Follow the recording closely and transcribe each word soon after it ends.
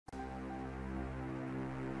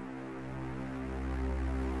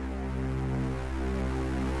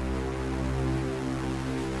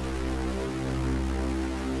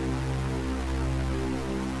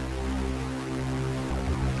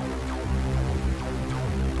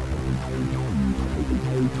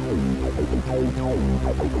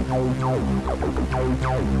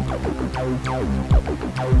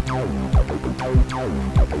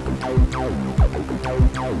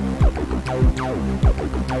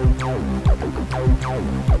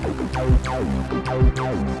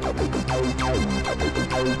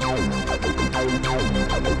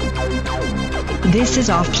This is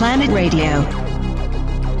Off Planet Radio.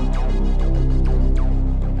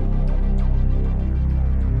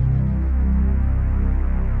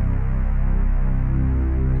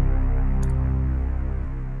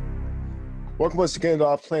 Welcome once again to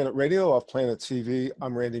Off Planet Radio, Off Planet TV.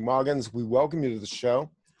 I'm Randy Moggins. We welcome you to the show.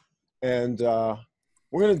 And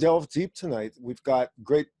we're going to delve deep tonight. We've got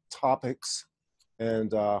great topics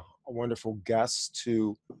and a wonderful guest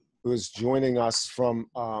who is joining us from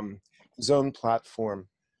his own platform.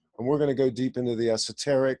 And we're going to go deep into the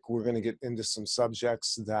esoteric. We're going to get into some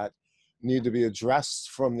subjects that need to be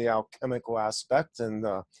addressed from the alchemical aspect. And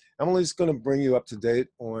Emily's going to bring you up to date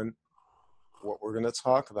on what we're going to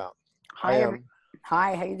talk about. Hi,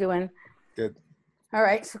 hi, how you doing? Good. All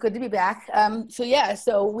right, so good to be back.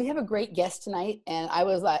 So we have a great guest tonight, and I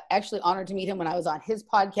was actually honored to meet him when I was on his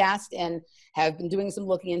podcast and have been doing some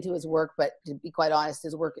looking into his work, but to be quite honest,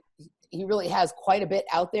 his work, he really has quite a bit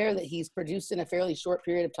out there that he's produced in a fairly short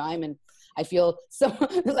period of time, and I feel so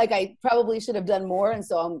like I probably should have done more, and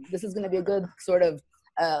so this is going to be a good sort of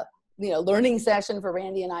learning session for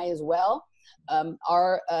Randy and I as well.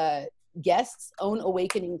 Our guest's own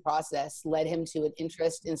awakening process led him to an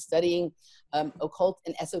interest in studying occult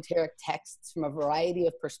and esoteric texts from a variety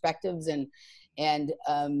of perspectives, and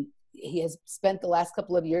he has spent the last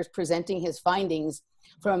couple of years presenting his findings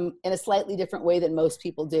in a slightly different way than most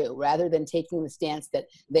people do, rather than taking the stance that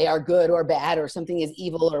they are good or bad or something is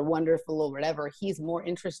evil or wonderful or whatever. He's more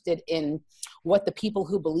interested in what the people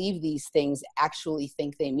who believe these things actually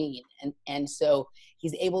think they mean. And so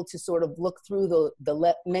he's able to sort of look through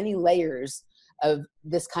the many layers of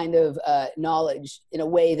this kind of knowledge in a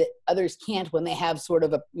way that others can't when they have sort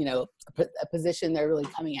of a position they're really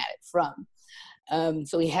coming at it from.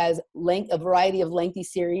 So he has a variety of lengthy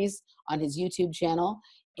series on his YouTube channel,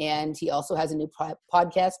 and he also has a new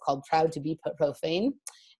podcast called Proud to be Profane.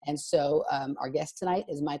 And so our guest tonight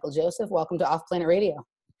is Michael Joseph. Welcome to Off Planet Radio.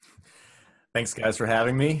 Thanks, guys, for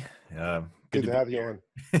having me. Good to have you on.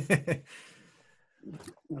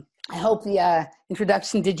 I hope the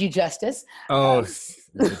introduction did you justice. Oh,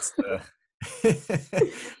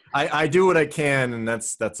 I do what I can, and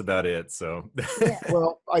that's about it. So, yeah.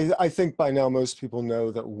 Well, I think by now most people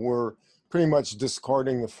know that we're pretty much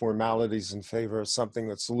discarding the formalities in favor of something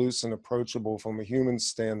that's loose and approachable from a human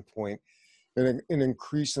standpoint in an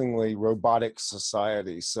increasingly robotic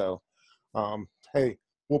society. So, hey,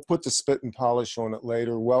 we'll put the spit and polish on it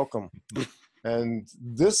later. Welcome. And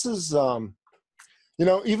this is,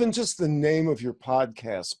 even just the name of your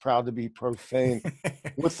podcast, Proud to be Profane,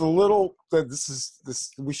 with the little,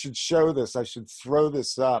 we should show this. I should throw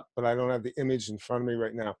this up, but I don't have the image in front of me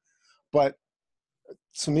right now. But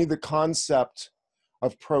to me, the concept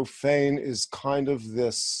of profane is kind of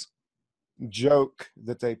this joke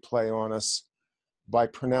that they play on us by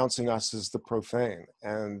pronouncing us as the profane.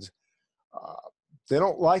 And they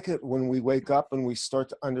don't like it when we wake up and we start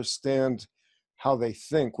to understand how they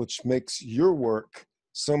think, which makes your work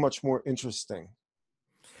so much more interesting.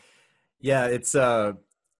 Yeah, it's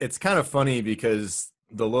kind of funny because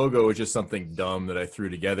the logo is just something dumb that I threw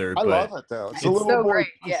together. I love it though. It's a little so great.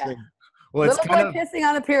 Yeah. Well, it's little boy pissing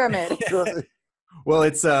on the pyramid. Well,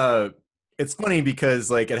 it's funny because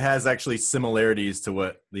like it has actually similarities to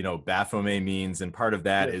what Baphomet means, and part of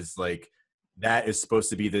that is like that is supposed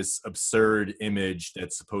to be this absurd image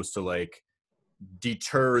that's supposed to like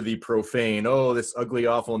deter the profane. Oh, this ugly,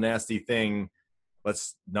 awful, nasty thing.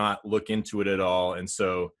 Let's not look into it at all. And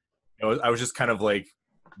so I was just kind of like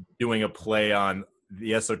doing a play on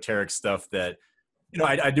the esoteric stuff that,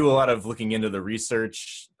 I do a lot of looking into the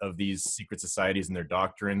research of these secret societies and their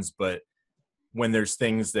doctrines, but when there's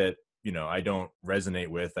things that, I don't resonate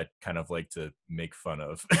with, I kind of like to make fun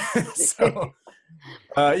of. So,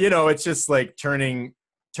 it's just like turning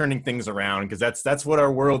things around, because that's what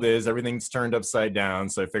our world is. Everything's turned upside down.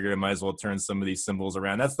 So I figured I might as well turn some of these symbols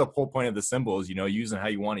around. That's the whole point of the symbols, use them how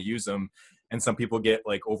you want to use them. And some people get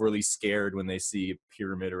like overly scared when they see a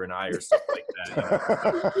pyramid or an eye or something like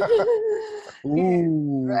that.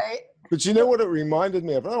 Ooh. Right. But you know what it reminded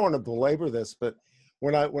me of? I don't want to belabor this, but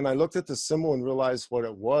when I looked at the symbol and realized what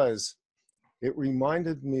it was, it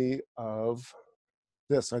reminded me of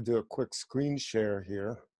this. I do a quick screen share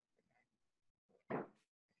here.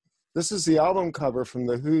 This is the album cover from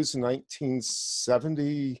the Who's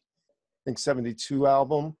 1970, I think 72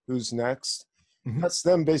 album, Who's Next. Mhm. That's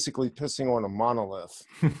them basically pissing on a monolith.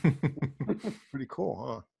 Pretty cool,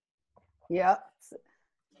 huh? Yep.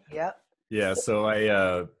 Yep. Yeah. So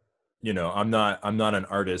I, I'm not an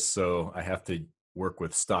artist, so I have to work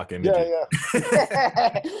with stock Yeah, images.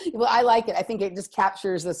 yeah. Well, I like it. I think it just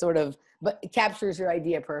captures but it captures your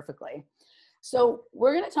idea perfectly. So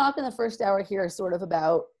we're going to talk in the first hour here sort of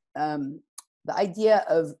about the idea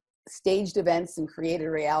of staged events and created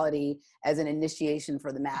reality as an initiation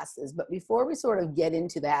for the masses. But before we sort of get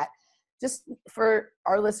into that, just for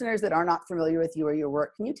our listeners that are not familiar with you or your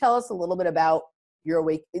work, can you tell us a little bit about your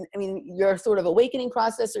sort of awakening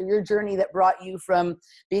process or your journey that brought you from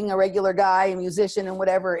being a regular guy, a musician and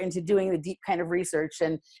whatever, into doing the deep kind of research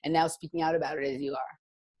and now speaking out about it as you are?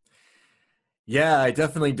 Yeah, I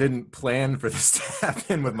definitely didn't plan for this to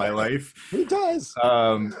happen with my life. Who does?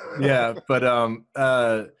 Yeah, but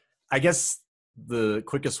I guess the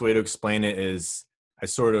quickest way to explain it is I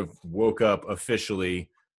sort of woke up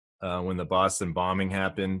officially when the Boston bombing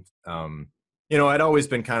happened. I'd always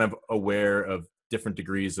been kind of aware of different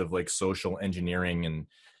degrees of like social engineering and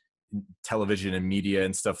television and media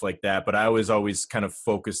and stuff like that, but I was always kind of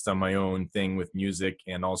focused on my own thing with music.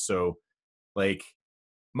 And also like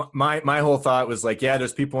my whole thought was like, yeah,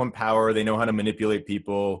 there's people in power, they know how to manipulate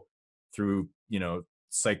people through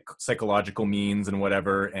psychological means and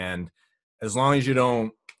whatever, and as long as you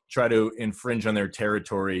don't try to infringe on their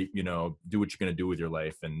territory, do what you're going to do with your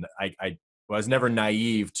life. And I was never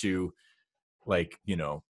naive to like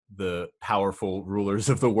the powerful rulers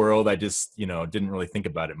of the world. I just didn't really think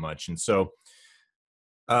about it much. And so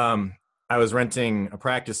I was renting a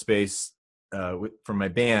practice space from my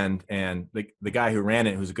band, and the guy who ran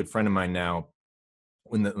it, who's a good friend of mine now,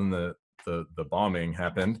 when the bombing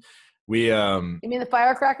happened, we You mean the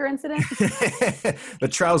firecracker incident? the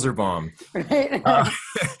trouser bomb. Right.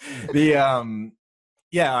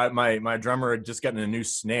 My drummer had just gotten a new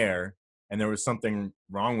snare, and there was something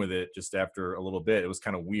wrong with it just after a little bit. It was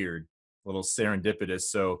kind of weird, a little serendipitous.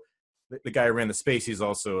 So the guy who ran the space, he's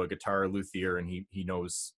also a guitar luthier, and he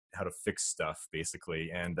knows how to fix stuff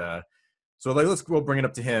basically. And so like, let's go bring it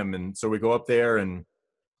up to him. And so we go up there, and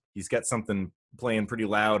he's got something playing pretty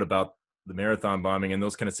loud about the marathon bombing and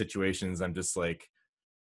those kind of situations. I'm just like,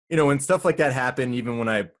 when stuff like that happened, even when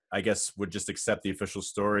I guess would just accept the official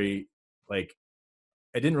story, like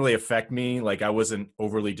it didn't really affect me. Like I wasn't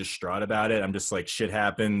overly distraught about it. I'm just like, shit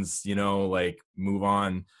happens, like move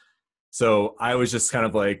on. So I was just kind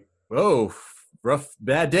of like, whoa, rough,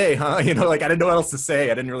 bad day, huh? Like I didn't know what else to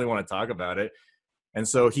say. I didn't really want to talk about it. And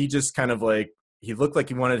so he just kind of like, he looked like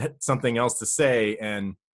he wanted something else to say.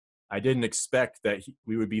 And I didn't expect that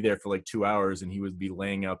we would be there for like 2 hours and he would be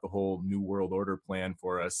laying out the whole New World Order plan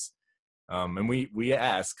for us. And we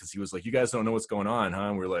asked, because he was like, you guys don't know what's going on, huh?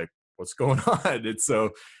 And we're like, what's going on? And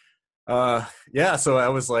so, so I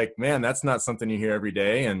was like, man, that's not something you hear every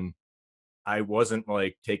day. And I wasn't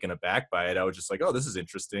like taken aback by it. I was just like, oh, this is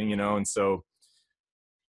interesting, And so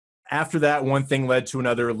after that, one thing led to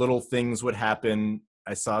another. Little things would happen.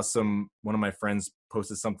 I saw one of my friends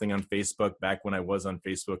posted something on Facebook back when I was on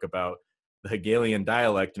Facebook about the Hegelian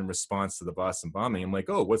dialect in response to the Boston bombing. I'm like,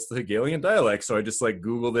 oh, what's the Hegelian dialect? So I just like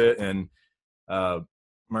Googled it, and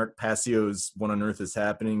Mark Passio's What on Earth is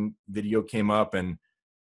Happening video came up, and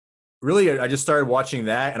really I just started watching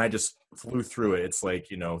that, and I just flew through it. It's like,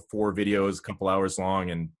 4 videos, a couple hours long,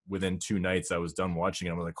 and within 2 nights I was done watching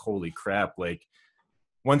it. I'm like, holy crap. Like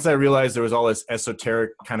once I realized there was all this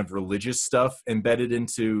esoteric kind of religious stuff embedded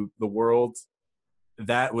into the world,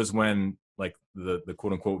 that was when like the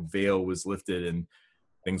quote unquote veil was lifted, and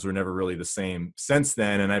things were never really the same since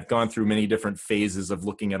then. And I've gone through many different phases of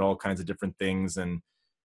looking at all kinds of different things, and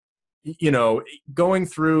going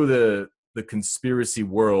through the conspiracy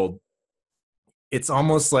world, it's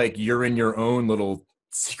almost like you're in your own little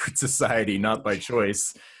secret society, not by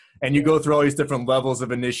choice. And you go through all these different levels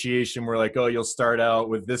of initiation where like, oh, you'll start out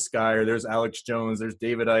with this guy, or there's Alex Jones, there's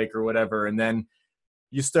David Icke or whatever. And then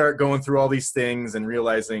you start going through all these things and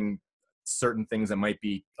realizing certain things that might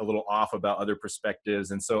be a little off about other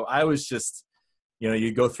perspectives. And so I was just,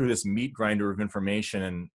 you go through this meat grinder of information.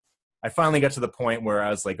 And I finally got to the point where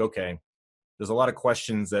I was like, okay, there's a lot of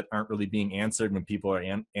questions that aren't really being answered when people are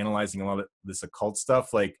analyzing a lot of this occult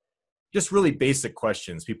stuff. Like just really basic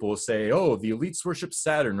questions. People will say, oh, the elites worship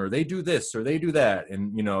Saturn, or they do this, or they do that.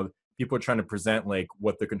 And, people are trying to present like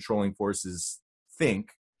what the controlling forces think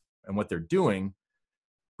and what they're doing.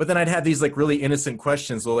 But then I'd have these like really innocent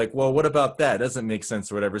questions. Like, well, what about that? Doesn't make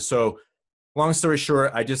sense or whatever. So long story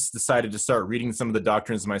short, I just decided to start reading some of the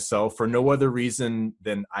doctrines myself for no other reason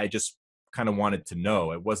than I just kind of wanted to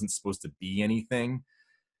know. It wasn't supposed to be anything.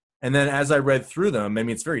 And then as I read through them, I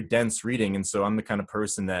mean, it's very dense reading. And so I'm the kind of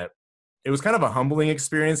person that it was kind of a humbling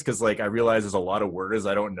experience because like I realized there's a lot of words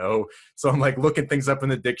I don't know. So I'm like looking things up in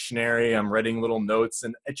the dictionary, I'm writing little notes,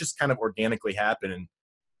 and it just kind of organically happened. And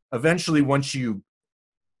eventually once you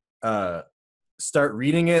start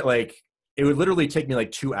reading it, like it would literally take me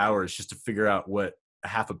like 2 hours just to figure out what a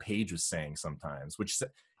half a page was saying sometimes, which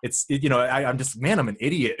I'm just, man, I'm an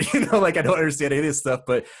idiot, like I don't understand any of this stuff,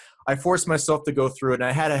 but I forced myself to go through it. And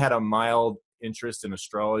I had a mild interest in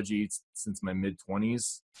astrology since my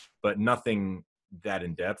mid-20s, but nothing that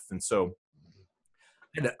in depth. And so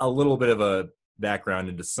I had a little bit of a background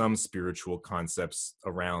into some spiritual concepts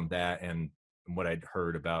around that and what I'd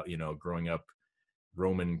heard about, growing up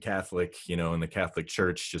Roman Catholic, in the Catholic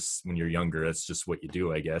Church. Just when you're younger, that's just what you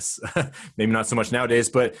do, I guess. Maybe not so much nowadays,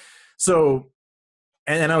 but so,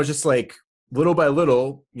 and then I was just like, little by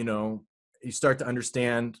little, you start to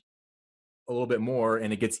understand a little bit more,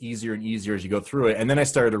 and it gets easier and easier as you go through it. And then I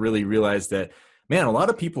started to really realize that, man, a lot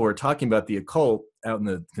of people who are talking about the occult out in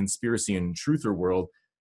the conspiracy and truther world,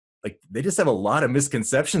 like they just have a lot of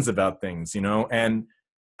misconceptions about things, and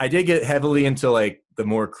I did get heavily into like the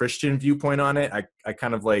more Christian viewpoint on it. I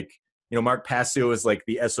kind of like, Mark Passio is like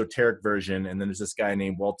the esoteric version. And then there's this guy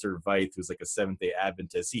named Walter Veith, who's like a Seventh-day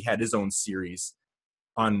Adventist. He had his own series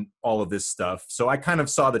on all of this stuff. So I kind of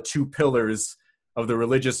saw the two pillars of the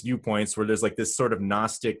religious viewpoints where there's like this sort of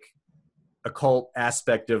Gnostic occult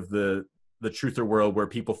aspect of the truther world where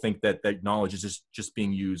people think that knowledge is just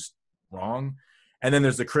being used wrong. And then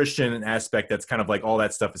there's the Christian aspect that's kind of like all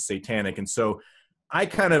that stuff is satanic. And so I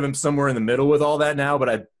kind of am somewhere in the middle with all that now, but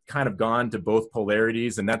I've kind of gone to both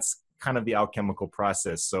polarities, and that's kind of the alchemical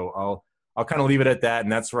process. So I'll kind of leave it at that.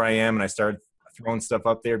 And that's where I am. And I started throwing stuff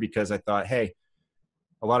up there because I thought, hey,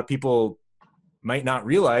 a lot of people might not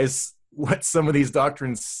realize what some of these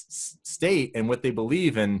doctrines state and what they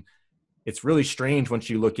believe. And it's really strange once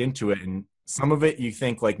you look into it. And some of it you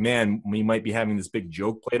think like, man, we might be having this big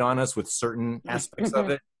joke played on us with certain aspects of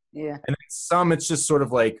it. Yeah. And then some, it's just sort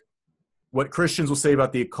of like what Christians will say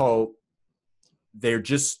about the occult. They're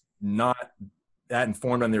just not that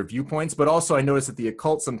informed on their viewpoints. But also I notice that the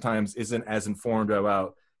occult sometimes isn't as informed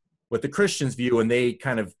about what the Christians view, and they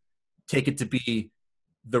kind of take it to be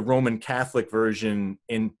the Roman Catholic version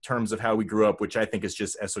in terms of how we grew up, which I think is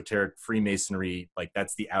just esoteric Freemasonry. Like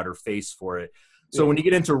that's the outer face for it. So when you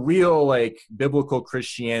get into real like biblical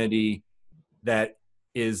Christianity that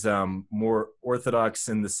is more orthodox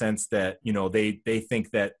in the sense that, they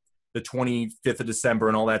think that the 25th of December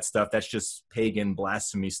and all that stuff, that's just pagan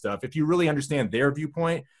blasphemy stuff. If you really understand their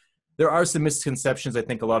viewpoint, there are some misconceptions I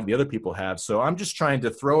think a lot of the other people have. So I'm just trying to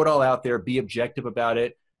throw it all out there, be objective about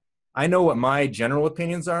it. I know what my general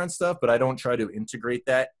opinions are and stuff, but I don't try to integrate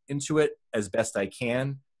that into it as best I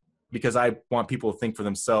can, because I want people to think for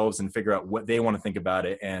themselves and figure out what they want to think about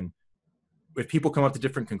it. And if people come up to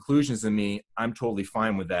different conclusions than me, I'm totally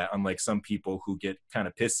fine with that. Unlike some people who get kind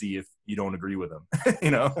of pissy if you don't agree with them,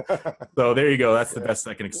 So there you go. That's the best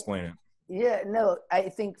I can explain it. Yeah, no, I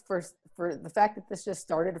think for the fact that this just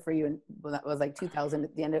started for you, and that was like 2000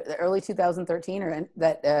 at the end of the early 2013, or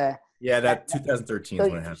that. Yeah, that 2013 so is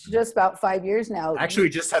when it happened. Just about 5 years now. Actually, we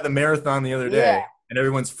just had the marathon the other day, and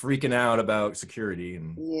everyone's freaking out about security.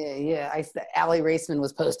 And Allie Raceman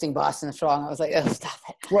was posting Boston Strong. I was like, oh, stop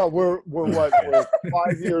it. Well, we're what? We're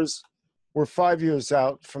 5 years. We're 5 years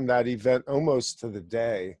out from that event, almost to the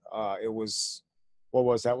day. It was, what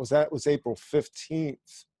was that? It was April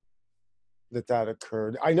 15th that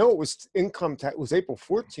occurred. I know it was income tax. It was April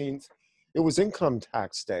 14th. It was income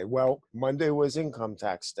tax day. Well, Monday was income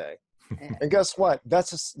tax day. And guess what?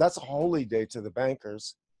 That's a holy day to the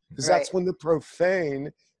bankers, because that's when the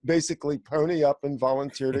profane basically pony up and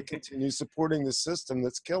volunteer to continue supporting the system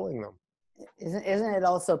that's killing them. Isn't it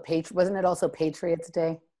also wasn't it also Patriots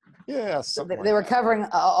Day? Yeah, they were covering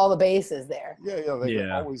all the bases there. Yeah, they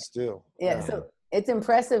always do. Yeah, so it's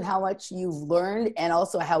impressive how much you've learned, and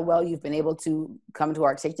also how well you've been able to come to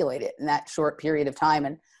articulate it in that short period of time.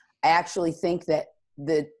 And I actually think that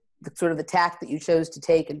the sort of the tack that you chose to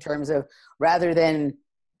take in terms of, rather than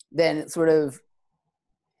sort of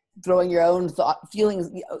throwing your own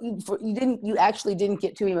feelings, you actually didn't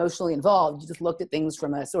get too emotionally involved. You just looked at things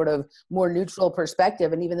from a sort of more neutral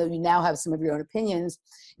perspective. And even though you now have some of your own opinions,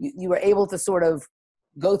 you were able to sort of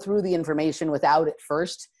go through the information without it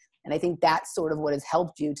first. And I think that's sort of what has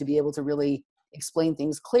helped you to be able to really explain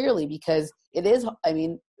things clearly, because it is, I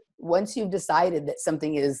mean, once you've decided that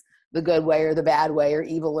something is the good way or the bad way or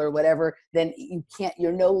evil or whatever, then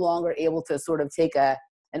you're no longer able to sort of take an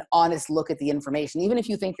honest look at the information, even if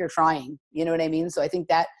you think you're trying, you know what I mean? So I think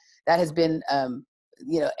that has been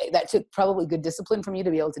that took probably good discipline from you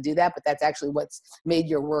to be able to do that, but that's actually what's made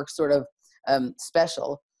your work sort of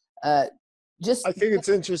special. I think it's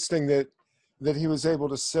interesting that he was able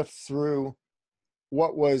to sift through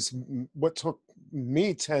what took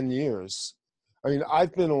me 10 years. I mean,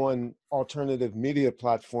 I've been on alternative media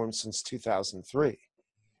platforms since 2003,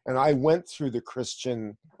 and I went through the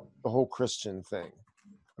whole Christian thing.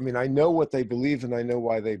 I mean, I know what they believe, and I know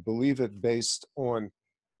why they believe it based on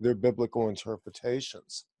their biblical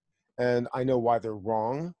interpretations. And I know why they're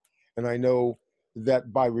wrong. And I know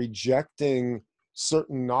that by rejecting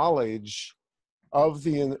certain knowledge of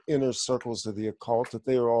the inner circles of the occult, that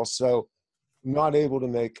they are also not able to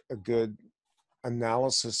make a good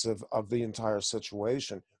analysis of the entire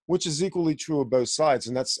situation, which is equally true of both sides.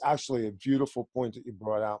 And that's actually a beautiful point that you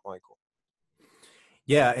brought out, Michael.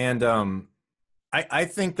 Yeah, and I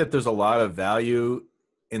think that there's a lot of value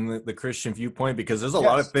in the Christian viewpoint, because there's a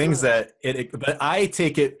lot of things that but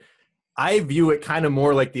I view it kind of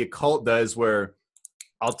more like the occult does, where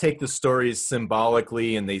I'll take the stories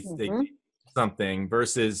symbolically and they something,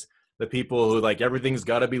 versus the people who like everything's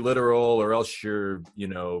got to be literal or else you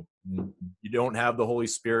don't have the Holy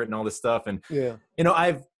Spirit and all this stuff. And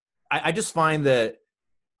I just find that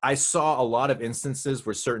I saw a lot of instances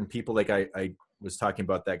where certain people, like I was talking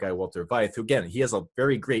about that guy Walter Veith, who again, he has a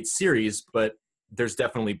very great series, but there's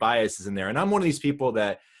definitely biases in there. And I'm one of these people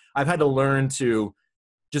that I've had to learn to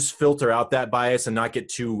just filter out that bias and not get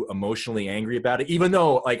too emotionally angry about it. Even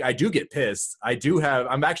though like I do get pissed,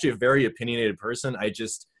 I'm actually a very opinionated person.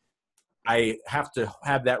 I have to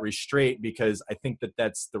have that restraint, because I think that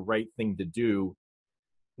that's the right thing to do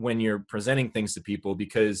when you're presenting things to people,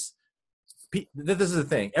 because this is the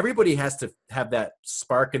thing. Everybody has to have that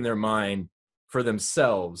spark in their mind for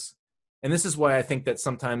themselves. And this is why I think that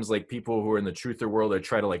sometimes like people who are in the truther world, they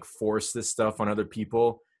try to like force this stuff on other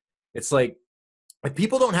people. It's like, if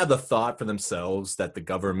people don't have the thought for themselves that the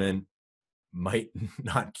government might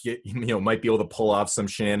not get, might be able to pull off some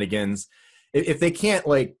shenanigans, if they can't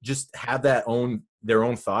like just have their own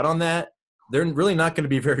thought on that, they're really not going to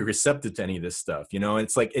be very receptive to any of this stuff.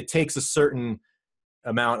 It's like, it takes a certain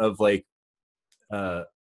amount of like,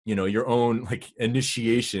 your own like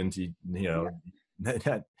initiation to,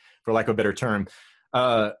 for lack of a better term,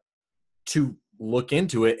 to look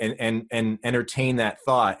into it and entertain that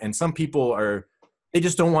thought. And some people they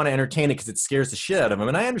just don't want to entertain it because it scares the shit out of them.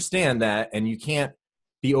 And I understand that. And you can't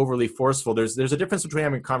be overly forceful. There's a difference between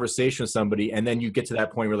having a conversation with somebody and then you get to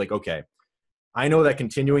that point where like, okay, I know that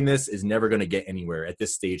continuing this is never going to get anywhere at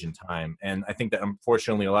this stage in time. And I think that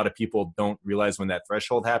unfortunately a lot of people don't realize when that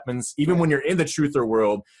threshold happens, even when you're in the truther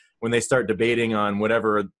world, when they start debating on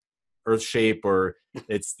whatever earth shape or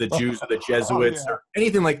it's the Jews or the Jesuits or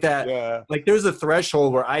anything like that. Yeah. Like there's a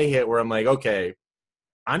threshold where I hit where I'm like, okay,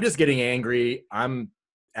 I'm just getting angry. I'm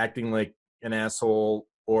acting like an asshole.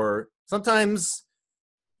 Or sometimes,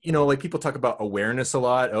 like people talk about awareness a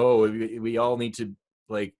lot. Oh, we all need to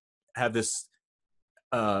like have this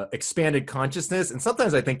expanded consciousness. And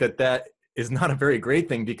sometimes I think that is not a very great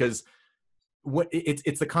thing, because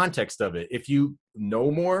it's the context of it. If you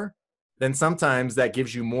know more, then sometimes that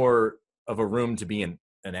gives you more of a room to be an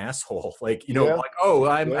asshole. Like, like, oh,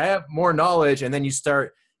 I have more knowledge. And then you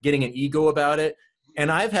start getting an ego about it. And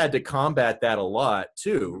I've had to combat that a lot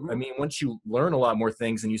too. I mean, once you learn a lot more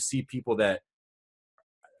things and you see people that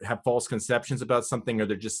have false conceptions about something, or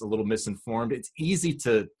they're just a little misinformed, it's easy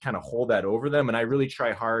to kind of hold that over them. And I really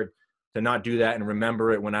try hard to not do that and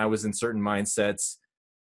remember it when I was in certain mindsets.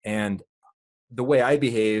 And the way I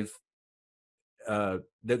behave, the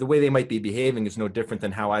way they might be behaving is no different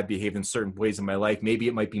than how I behave in certain ways in my life. Maybe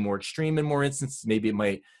it might be more extreme in more instances. Maybe it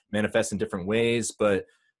might manifest in different ways. But,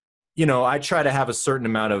 I try to have a certain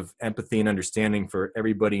amount of empathy and understanding for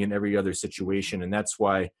everybody in every other situation. And that's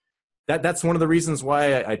why that's one of the reasons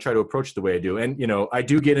why I try to approach the way I do. And, I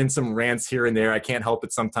do get in some rants here and there. I can't help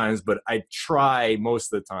it sometimes, but I try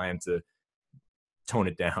most of the time to tone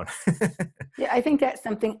it down. Yeah, I think that's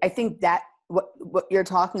something, that what you're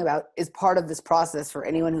talking about is part of this process for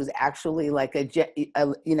anyone who's actually like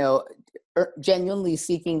genuinely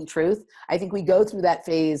seeking truth. I think we go through that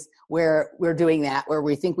phase where we're doing that, where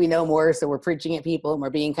we think we know more, so we're preaching at people and we're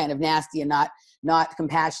being kind of nasty and not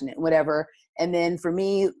compassionate and whatever. And then for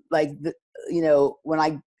me, like when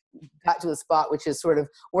I got to a spot, which is sort of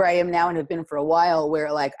where I am now and have been for a while,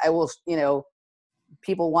 where like I will,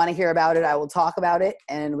 people want to hear about it, I will talk about it,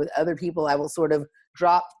 and with other people I will sort of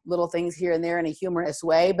drop little things here and there in a humorous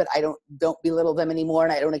way, but I don't belittle them anymore,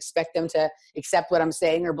 and I don't expect them to accept what I'm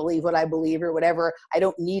saying or believe what I believe or whatever. I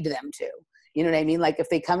don't need them to. You know what I mean? Like if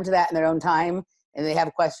they come to that in their own time and they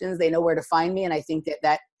have questions, they know where to find me. And I think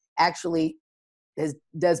that actually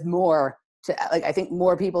does more to, like, I think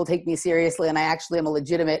more people take me seriously, and I actually am a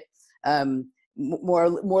legitimate,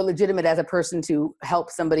 more legitimate as a person to help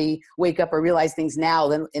somebody wake up or realize things now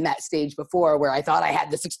than in that stage before, where I thought I had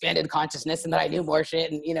this expanded consciousness and that I knew more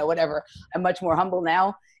shit and, you know, whatever. I'm much more humble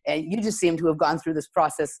now, and you just seem to have gone through this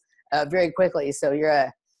process very quickly. So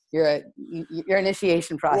your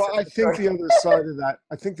initiation process. Well, I think the other side of that,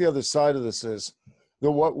 I think the other side of this is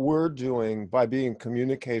that what we're doing by being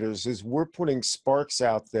communicators is we're putting sparks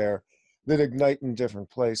out there that ignite in different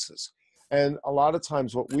places. And a lot of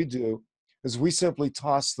times what we do is we simply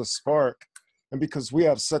toss the spark. And because we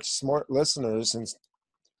have such smart listeners, and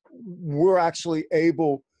we're actually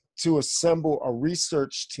able to assemble a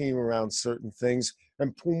research team around certain things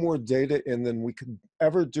and pull more data in than we could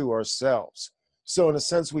ever do ourselves. So in a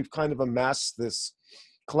sense, we've kind of amassed this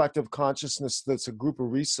collective consciousness that's a group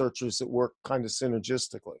of researchers that work kind of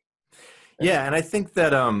synergistically. Yeah, and I think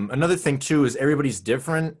that another thing too is everybody's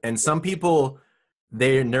different, and some people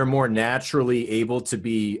they're more naturally able to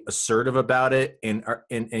be assertive about it and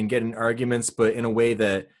get in arguments, but in a way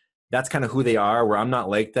that's kind of who they are. Where I'm not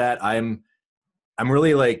like that. I'm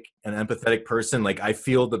really like an empathetic person. Like I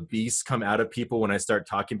feel the beast come out of people when I start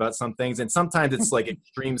talking about some things, and sometimes it's like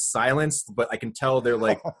extreme silence, but I can tell they're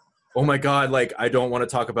like, oh my God, like I don't want to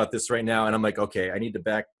talk about this right now. And I'm like, okay, I need to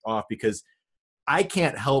back off because I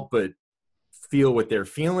can't help but feel what they're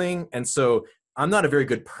feeling. And so I'm not a very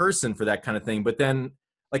good person for that kind of thing. But then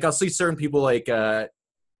like I'll see certain people like, I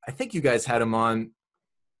think you guys had him on,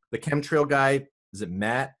 the chemtrail guy. Is it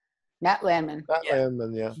Matt? Matt Landman.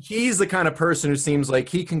 Landman, yeah. He's the kind of person who seems like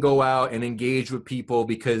he can go out and engage with people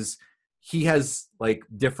because he has like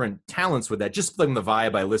different talents with that. Just like the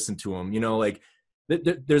vibe I listen to him, you know, like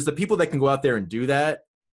there's the people that can go out there and do that,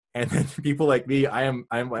 and then people like me, I'll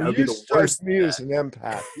be the worst. Me as an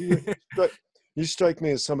empath. You strike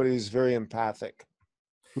me as somebody who's very empathic,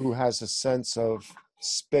 who has a sense of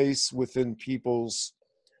space within people's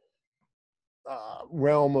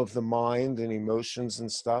realm of the mind and emotions and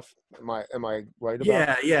stuff. Am I right about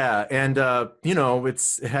that? Yeah, and you know, it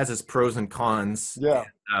has its pros and cons. Yeah.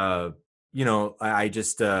 And, you know, I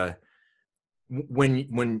just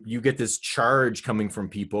when you get this charge coming from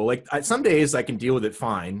people, like some days I can deal with it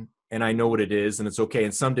fine and I know what it is and it's okay,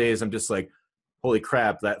 and some days I'm just like, holy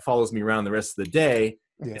crap, that follows me around the rest of the day.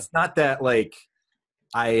 Yeah. It's not that like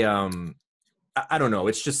I don't know,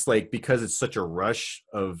 it's just like because it's such a rush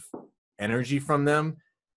of energy from them,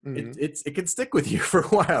 it can stick with you for a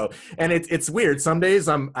while, and it's weird. Sometimes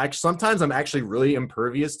I'm actually really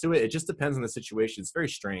impervious to it. It just depends on the situation. It's very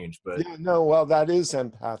strange, but yeah, no, well, that is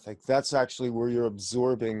empathic. That's actually where you're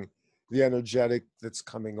absorbing the energetic that's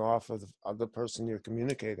coming off of the person you're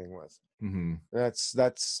communicating with. Mm-hmm.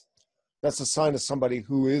 That's a sign of somebody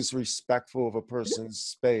who is respectful of a person's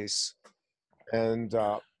space. And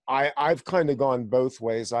I've kind of gone both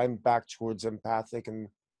ways. I'm back towards empathic and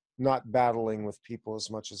not battling with people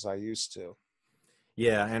as much as I used to.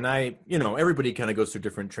 Yeah. And everybody kind of goes through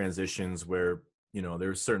different transitions where, you know, there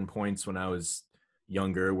were certain points when I was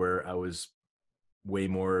younger where I was way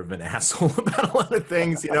more of an asshole about a lot of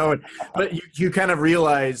things, you know, but you kind of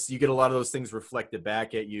realize you get a lot of those things reflected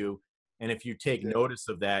back at you. And if you take notice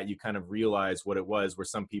of that, you kind of realize what it was, where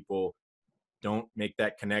some people don't make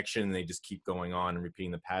that connection and they just keep going on and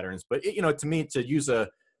repeating the patterns. But, you know, to me, to use a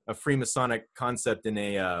Freemasonic concept in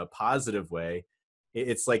a positive way,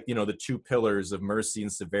 it's like, you know, the two pillars of mercy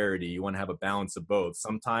and severity. You want to have a balance of both.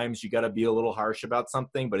 Sometimes you got to be a little harsh about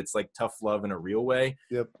something, but it's like tough love in a real way.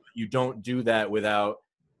 Yep. You don't do that without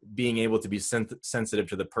being able to be sensitive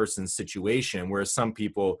to the person's situation, whereas some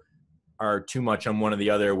people are too much on one or the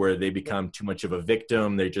other, where they become too much of a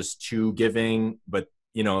victim. They're just too giving, but,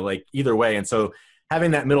 you know, like either way. And so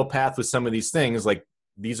having that middle path with some of these things, like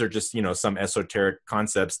these are just, you know, some esoteric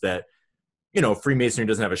concepts that, you know, Freemasonry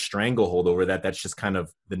doesn't have a stranglehold over that. That's just kind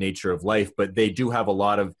of the nature of life. But they do have a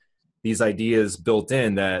lot of these ideas built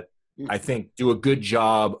in that I think do a good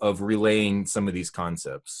job of relaying some of these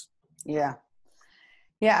concepts. Yeah.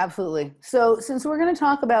 Yeah, absolutely. So since we're going to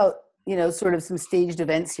talk about, you know, sort of some staged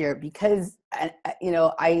events here, because, you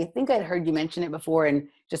know, I think I'd heard you mention it before, and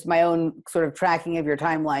just my own sort of tracking of your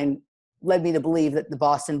timeline led me to believe that the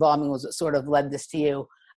Boston bombing was what sort of led this to you.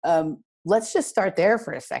 Let's just start there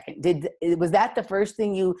for a second. Was that the first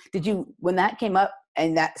thing when that came up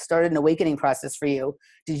and that started an awakening process for you,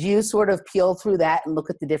 did you sort of peel through that and look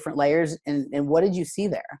at the different layers, and what did you see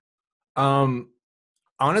there?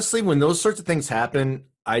 Honestly, when those sorts of things happen,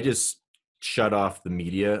 I just shut off the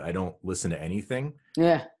media. I don't listen to anything.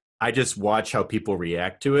 Yeah. I just watch how people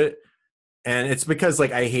react to it. And it's because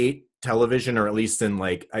like I hate television, or at least in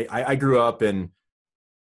like I grew up in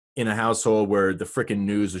in a household where the freaking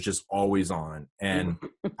news was just always on, and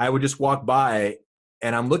I would just walk by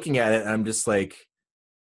and I'm looking at it and I'm just like,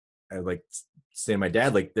 I like say to my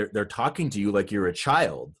dad, like they're talking to you like you're a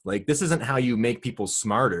child. Like, this isn't how you make people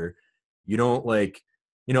smarter. You don't like,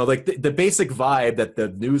 you know, like the basic vibe that the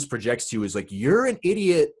news projects to you is like, you're an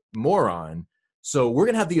idiot moron. So we're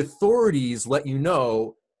going to have the authorities let you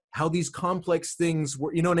know how these complex things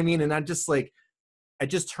were, you know what I mean? And I just like, it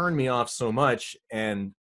just turned me off so much.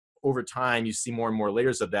 And over time you see more and more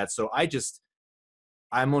layers of that. So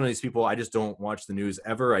I'm one of these people, I just don't watch the news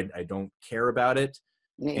ever. I don't care about it.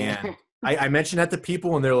 And I mention that to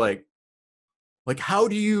people and they're like, how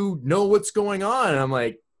do you know what's going on? And I'm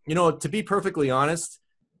like, you know, to be perfectly honest,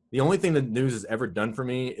 the only thing the news has ever done for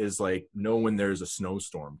me is like know when there's a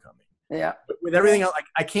snowstorm coming. Yeah. But with everything else, like,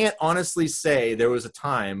 I can't honestly say there was a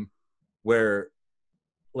time where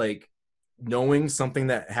like knowing something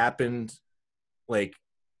that happened like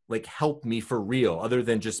helped me for real, other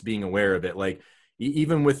than just being aware of it. Like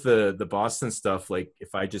even with the Boston stuff, like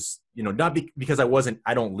if I just, you know, not because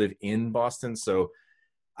I don't live in Boston. So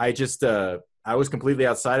I just, I was completely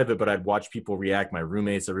outside of it, but I'd watch people react. My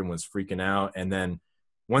roommates, everyone's freaking out. And then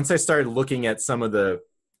once I started looking at some of the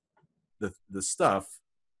stuff,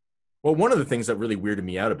 well, one of the things that really weirded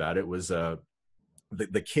me out about it was the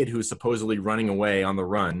kid who was supposedly running away on the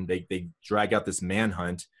run. They drag out this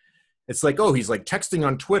manhunt. It's like, oh, he's like texting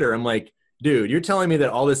on Twitter. I'm like, dude, you're telling me that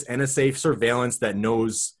all this NSA surveillance that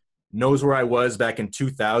knows where I was back in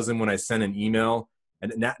 2000 when I sent an email,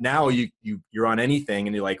 and now you're on anything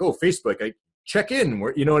and you're like, oh, Facebook, I check in,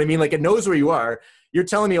 where, you know what I mean? Like, it knows where you are. You're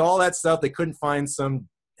telling me all that stuff. They couldn't find some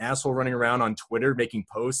asshole running around on Twitter making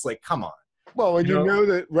posts. Like, come on. Well, and you know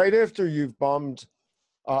that right after you've bombed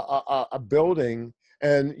a building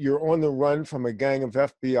and you're on the run from a gang of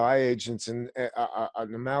FBI agents and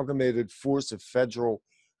an amalgamated force of federal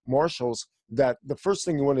marshals, that the first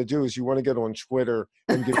thing you want to do is you want to get on Twitter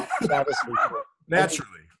and give a status report. Naturally.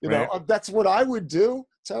 You know, that's what I would do.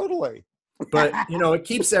 Totally. But, you know, it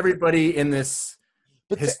keeps everybody in this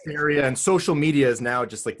hysteria, and social media is now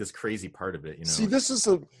just like this crazy part of it, you know. See, this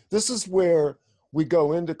is where we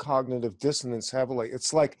go into cognitive dissonance heavily.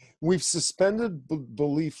 It's like we've suspended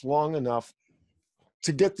belief long enough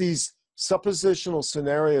to get these suppositional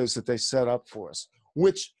scenarios that they set up for us,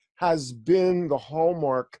 which has been the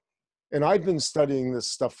hallmark. And I've been studying this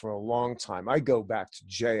stuff for a long time. I go back to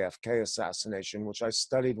JFK assassination, which I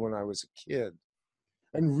studied when I was a kid,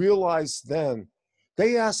 and realized then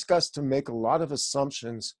they ask us to make a lot of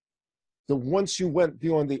assumptions that once you went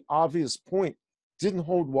beyond the obvious point, didn't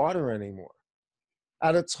hold water anymore.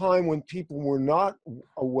 At a time when people were not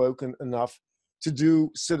awoken enough to do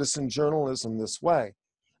citizen journalism this way.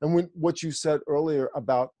 And when, what you said earlier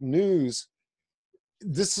about news,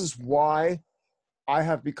 this is why I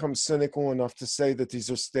have become cynical enough to say that these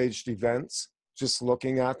are staged events, just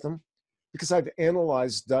looking at them, because I've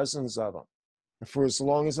analyzed dozens of them. And for as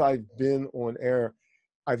long as I've been on air,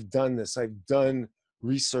 I've done this. I've done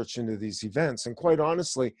research into these events. And quite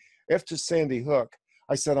honestly, after Sandy Hook,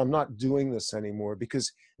 I said, I'm not doing this anymore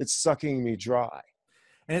because it's sucking me dry.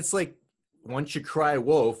 And it's like, once you cry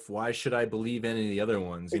wolf, why should I believe any of the other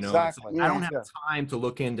ones? You Exactly. know, like, I don't have time to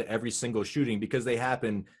look into every single shooting because they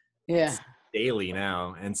happen daily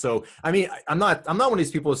now. And so, I mean, I'm not one of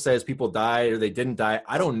these people who says people died or they didn't die.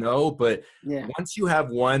 I don't know. But once you have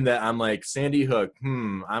one that I'm like, Sandy Hook,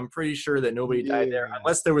 I'm pretty sure that nobody died there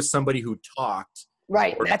unless there was somebody who talked.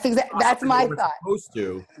 Right. That's my thought. Supposed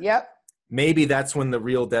to. Yep. Maybe that's when the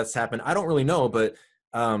real deaths happen. I don't really know, but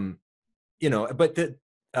you know, but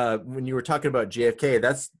when you were talking about JFK,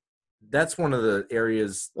 that's one of the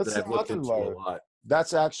areas that I've looked into a lot.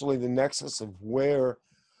 That's actually the nexus of where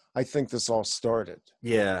I think this all started.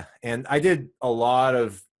 Yeah. And I did a lot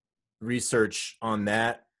of research on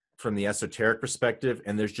that from the esoteric perspective.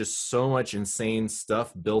 And there's just so much insane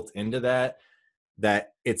stuff built into that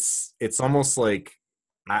it's almost like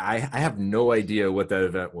I have no idea what that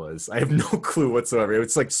event was. I have no clue whatsoever.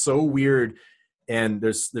 It's like so weird. And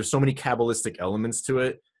there's so many Kabbalistic elements to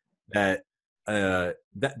it that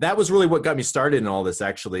that was really what got me started in all this.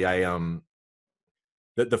 Actually,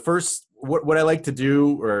 the first what I like to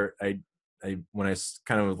do, or I when I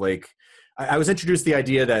kind of like I was introduced to the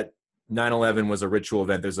idea that 9/11 was a ritual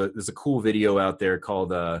event. There's a cool video out there called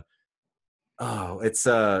Do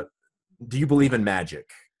You Believe in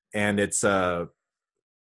Magic? And it's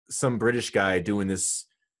some British guy doing this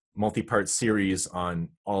multi-part series on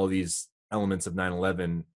all of these elements of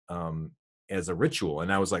 9/11 as a ritual.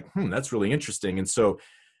 And I was like, that's really interesting. And so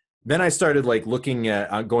then I started like looking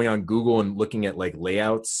at going on Google and looking at like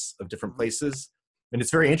layouts of different places. And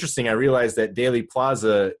it's very interesting. I realized that Dealey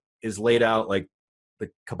Plaza is laid out like the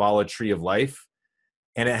Kabbalah tree of life.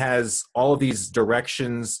 And it has all of these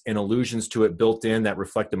directions and allusions to it built in that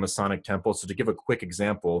reflect the Masonic temple. So to give a quick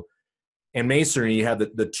example, in Masonry, you have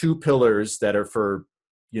the two pillars that are for,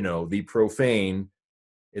 the profane,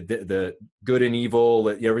 the good and evil,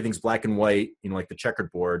 everything's black and white, like the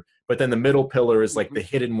checkered board. But then the middle pillar is like the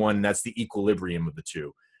hidden one. That's the equilibrium of the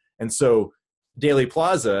two. And so Dealey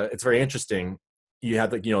Plaza, it's very interesting. You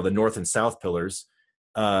have the north and south pillars.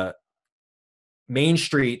 Main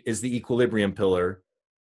Street is the equilibrium pillar.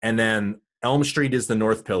 And then Elm Street is the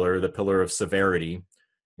north pillar, the pillar of severity,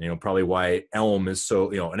 probably why Elm is so,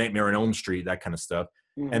 A Nightmare on Elm Street, that kind of stuff.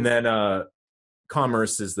 Mm-hmm. And then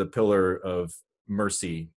Commerce is the pillar of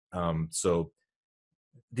mercy. So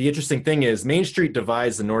the interesting thing is Main Street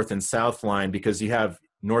divides the north and south line because you have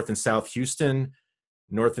north and south Houston,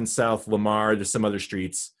 north and south Lamar, there's some other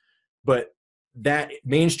streets. But that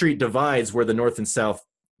Main Street divides where the north and south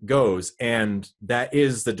goes, and that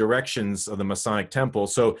is the directions of the Masonic temple.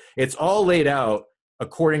 So it's all laid out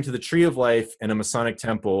according to the tree of life and a Masonic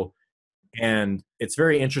temple, and it's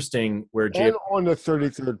very interesting where and on the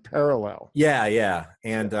 33rd parallel. Yeah.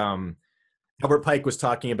 And Albert Pike was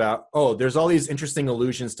talking about, there's all these interesting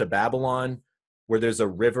allusions to Babylon where there's a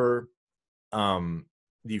river, the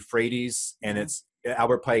Euphrates, and it's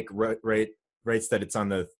Albert Pike writes that it's on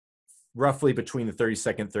the roughly between the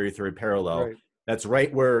 32nd 33rd parallel. Right. That's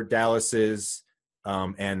right where Dallas is,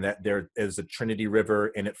 and that there is a Trinity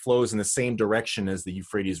River, and it flows in the same direction as the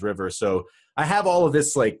Euphrates River. So I have all of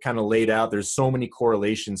this like kind of laid out. There's so many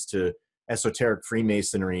correlations to esoteric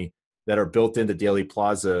Freemasonry that are built into Dealey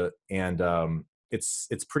Plaza, and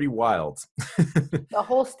it's pretty wild. The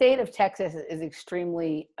whole state of Texas is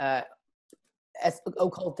extremely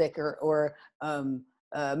occultic or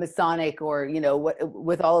Masonic, or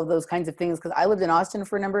with all of those kinds of things, because I lived in Austin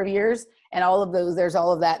for a number of years, and all of those, there's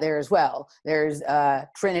all of that there as well. There's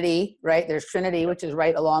Trinity, right? There's Trinity, which is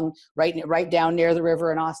right down near the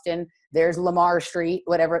river in Austin. There's Lamar Street,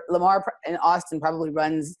 whatever. Lamar in Austin probably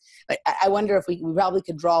runs. I wonder if we probably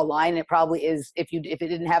could draw a line. It probably is, if it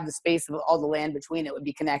didn't have the space of all the land between, it would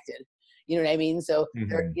be connected. You know what I mean? So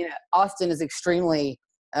Austin is extremely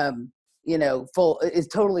is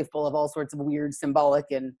totally full of all sorts of weird symbolic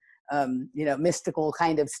and mystical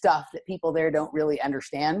kind of stuff that people there don't really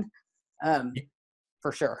understand,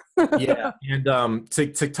 for sure. Yeah. And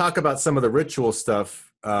to talk about some of the ritual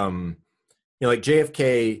stuff, like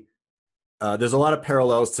JFK, there's a lot of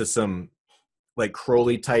parallels to some like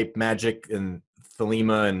Crowley type magic and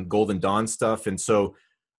Thelema and Golden Dawn stuff. And so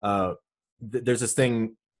there's this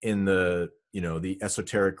thing in the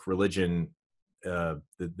esoteric religion,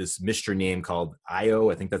 this mystery name called Io.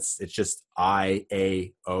 I think it's just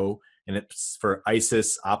IAO, and it's for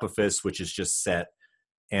Isis, Apophis, which is just Set,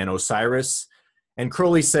 and Osiris. And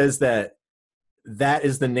Crowley says that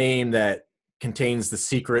is the name that contains the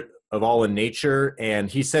secret of all in nature. And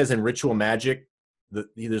he says in ritual magic,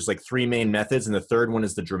 there's like three main methods, and the third one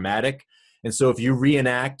is the dramatic. And so if you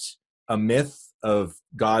reenact a myth of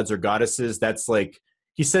gods or goddesses, that's like,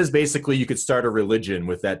 he says basically you could start a religion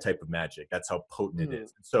with that type of magic. That's how potent it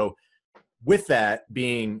is. So with that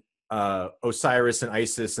being Osiris and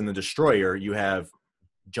Isis and the Destroyer, you have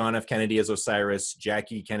John F. Kennedy as Osiris,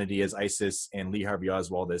 Jackie Kennedy as Isis, and Lee Harvey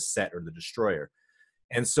Oswald as Set, or the Destroyer.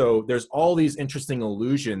 And so there's all these interesting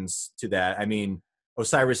allusions to that. I mean,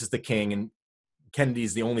 Osiris is the king, and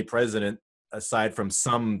Kennedy's the only president, aside from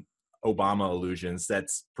some Obama allusions,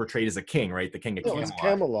 that's portrayed as a king, right? The king of Camelot.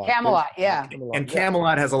 Camelot. Camelot, yeah. And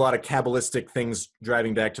Camelot has a lot of Kabbalistic things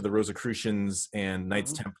driving back to the Rosicrucians and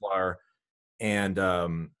Knights Templar and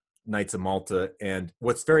Knights of Malta. And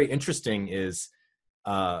what's very interesting is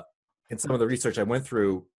in some of the research I went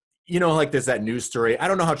through, like there's that news story. I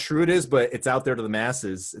don't know how true it is, but it's out there to the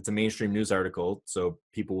masses. It's a mainstream news article, so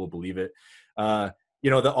people will believe it.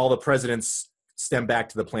 All the presidents stem back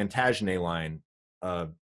to the Plantagenet line,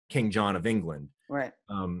 King John of England. Right.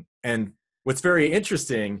 And what's very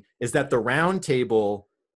interesting is that the round table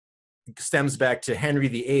stems back to Henry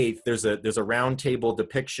VIII. There's a round table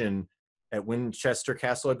depiction at Winchester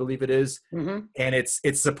Castle, I believe it is. Mm-hmm. And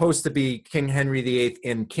it's supposed to be King Henry VIII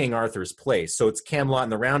in King Arthur's place. So it's Camelot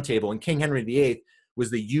and the round table. And King Henry VIII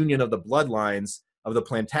was the union of the bloodlines of the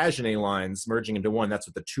Plantagenet lines merging into one. That's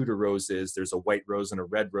what the Tudor rose is. There's a white rose and a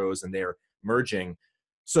red rose, and they're merging.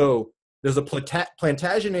 So there's a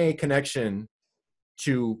Plantagenet connection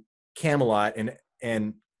to Camelot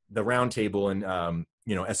and the Round Table and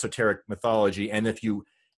esoteric mythology. And if you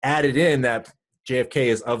added in that JFK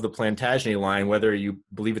is of the Plantagenet line, whether you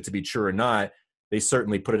believe it to be true or not, they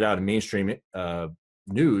certainly put it out in mainstream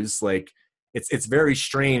news. Like it's very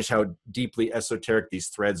strange how deeply esoteric these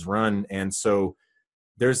threads run. And so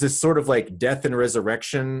there's this sort of like death and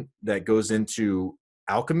resurrection that goes into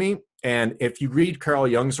alchemy. And if you read Carl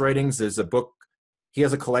Jung's writings, there's a book, he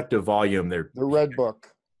has a collective volume there. The Red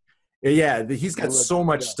Book. Yeah, he's got so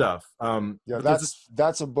much stuff. Yeah,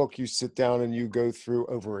 that's a book you sit down and you go through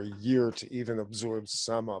over a year to even absorb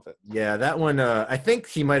some of it. Yeah, that one, I think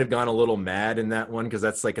he might have gone a little mad in that one, because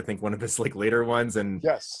that's like, I think one of his like later ones. And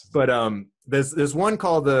yes, but there's one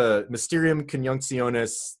called the Mysterium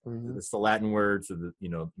Conjunctionis. Mm-hmm. It's the Latin word for the,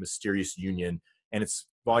 mysterious union, and it's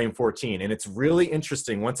volume 14, and it's really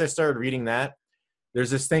interesting. Once I started reading that, there's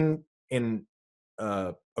this thing in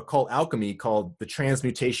occult alchemy called the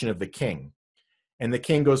transmutation of the king, and the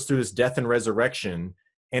king goes through this death and resurrection.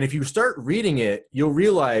 And if you start reading it, you'll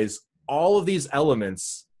realize all of these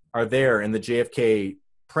elements are there in the JFK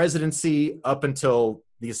presidency up until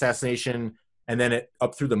the assassination, and then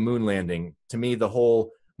up through the moon landing. To me, the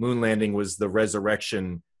whole moon landing was the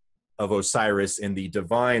resurrection of Osiris in the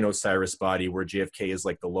divine Osiris body, where JFK is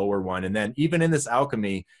like the lower one. And then even in this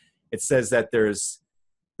alchemy, it says that there's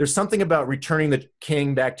something about returning the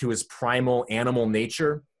king back to his primal animal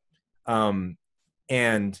nature.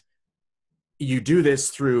 And you do this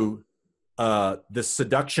through the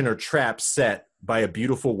seduction or trap set by a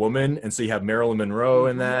beautiful woman. And so you have Marilyn Monroe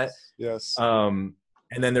in that. Yes. And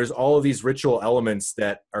then there's all of these ritual elements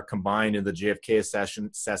that are combined in the JFK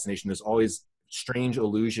assassination. There's all these strange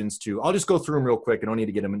allusions to, I'll just go through them real quick. I don't need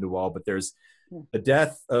to get them into all, but there's the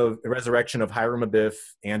death of the resurrection of Hiram Abiff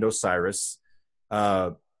and Osiris,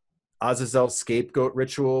 Azazel scapegoat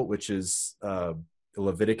ritual, which is the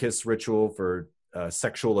Leviticus ritual for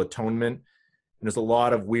sexual atonement. And there's a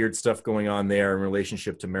lot of weird stuff going on there in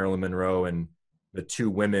relationship to Marilyn Monroe and the two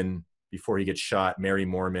women before he gets shot, Mary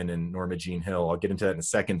Mormon and Norma Jean Hill. I'll get into that in a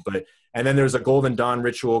second. And then there's a Golden Dawn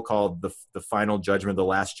ritual called the Final Judgment, the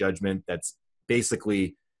Last Judgment, that's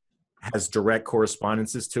basically has direct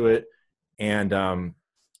correspondences to it. And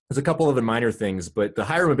there's a couple other minor things, but the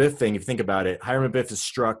Hiram Abiff thing, if you think about it, Hiram Abiff is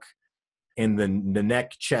struck in the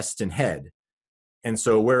neck, chest, and head. And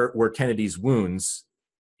so where Kennedy's wounds,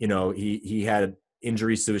 he had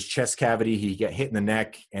injuries to his chest cavity, he got hit in the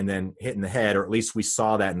neck and then hit in the head, or at least we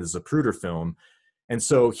saw that in the Zapruder film. And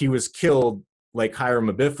so he was killed like Hiram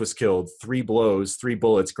Abiff was killed, 3 blows, 3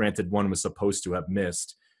 bullets, granted one was supposed to have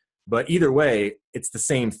missed. But either way, it's the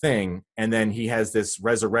same thing. And then he has this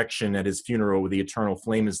resurrection at his funeral where the eternal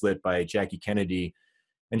flame is lit by Jackie Kennedy.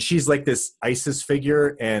 And she's like this Isis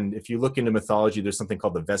figure. And if you look into mythology, there's something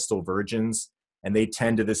called the Vestal Virgins, and they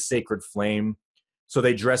tend to this sacred flame. So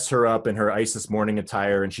they dress her up in her Isis mourning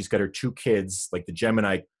attire, and she's got her 2 kids, like the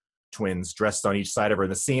Gemini twins, dressed on each side of her in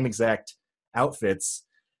the same exact outfits.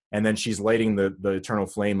 And then she's lighting the eternal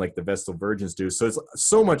flame like the Vestal Virgins do. So it's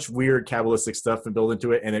so much weird Kabbalistic stuff and built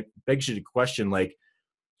into it. And it begs you to question, like,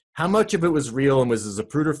 how much of it was real? And was the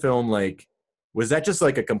Zapruder film, like, was that just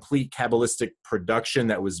like a complete Kabbalistic production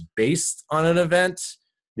that was based on an event?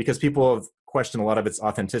 Because people have questioned a lot of its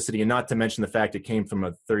authenticity, and not to mention the fact it came from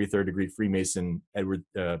a 33rd degree Freemason,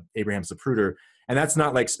 Abraham Zapruder. And that's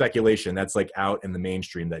not like speculation. That's like out in the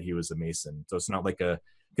mainstream that he was a Mason. So it's not like a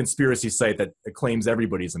conspiracy site that claims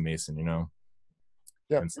everybody's a Mason,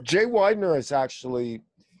 Yeah, Jay Widener has actually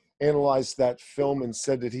analyzed that film and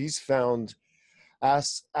said that he's found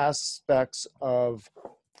aspects of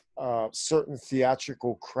certain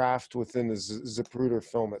theatrical craft within the Zapruder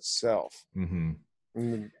film itself. Mm-hmm.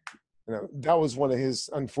 And, that was one of his,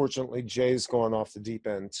 unfortunately, Jay's gone off the deep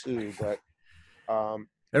end too, but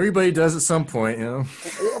everybody does at some point,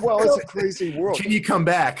 Well, it's a crazy world. Can you come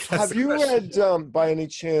back? Have you read, by any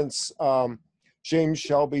chance, James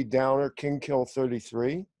Shelby Downer, King Kill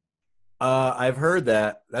 33? I've heard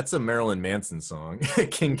that. That's a Marilyn Manson song.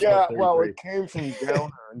 King Kill 33. Well, it came from Downer.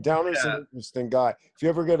 And Downer's an interesting guy. If you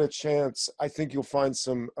ever get a chance, I think you'll find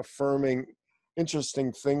some affirming,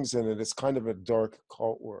 interesting things in it. It's kind of a dark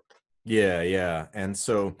cult work. Yeah. And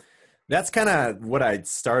so that's kind of what I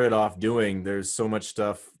started off doing. There's so much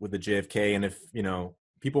stuff with the JFK. And if,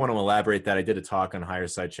 people want to elaborate that, I did a talk on Higher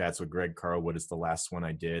Side Chats with Greg Carlwood. It's the last one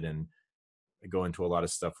I did. And I go into a lot of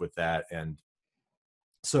stuff with that. And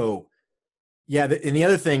so, yeah. And the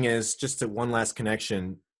other thing is, just to one last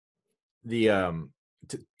connection,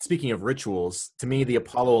 speaking of rituals, to me, the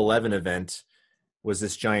Apollo 11 event was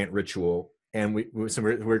this giant ritual. And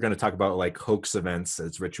we're going to talk about like hoax events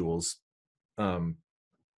as rituals.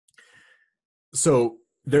 So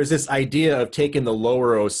there's this idea of taking the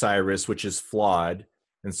lower Osiris, which is flawed.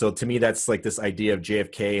 And so to me, that's like this idea of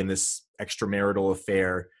JFK and this extramarital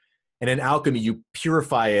affair. And in alchemy, you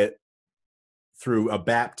purify it through a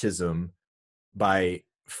baptism by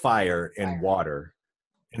fire and water.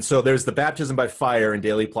 And so there's the baptism by fire in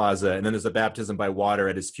Dealey Plaza, and then there's the baptism by water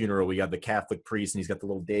at his funeral. We got the Catholic priest, and he's got the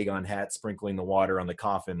little Dagon hat sprinkling the water on the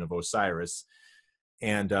coffin of Osiris.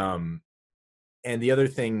 And the other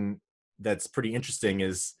thing that's pretty interesting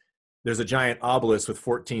is there's a giant obelisk with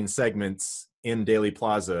 14 segments in Dealey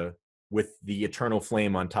Plaza with the eternal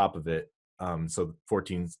flame on top of it. So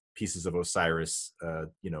 14 pieces of Osiris,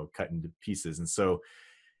 cut into pieces. And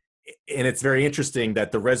it's very interesting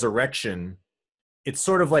that the resurrection, it's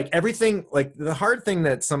sort of like everything, like the hard thing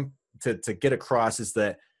that to get across is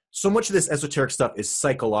that so much of this esoteric stuff is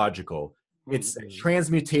psychological. It's a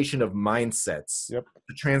transmutation of mindsets,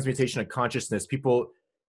 the transmutation of consciousness. People,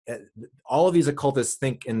 all of these occultists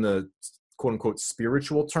think in the quote unquote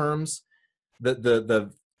spiritual terms.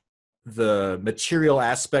 The material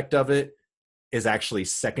aspect of it is actually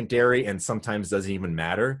secondary and sometimes doesn't even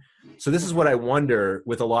matter. So this is what I wonder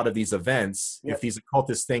with a lot of these events, if these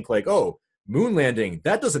occultists think like, oh, moon landing,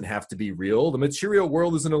 that doesn't have to be real. The material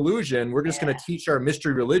world is an illusion. We're just going to teach our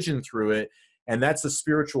mystery religion through it. And that's the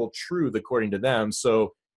spiritual truth according to them.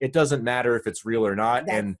 So it doesn't matter if it's real or not.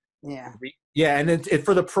 And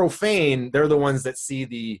for the profane, they're the ones that see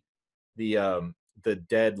the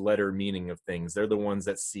dead letter meaning of things. They're the ones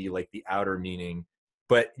that see like the outer meaning.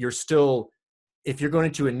 But you're still, if you're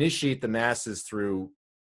going to initiate the masses through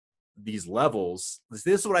these levels, this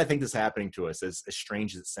is what I think is happening to us, as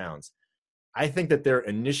strange as it sounds. I think that they're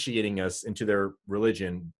initiating us into their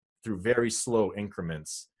religion through very slow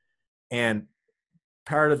increments. And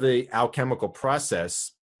part of the alchemical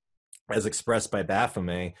process, as expressed by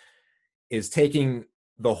Baphomet, is taking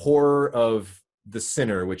the horror of the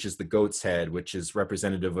sinner, which is the goat's head, which is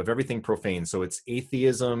representative of everything profane. So it's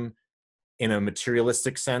atheism in a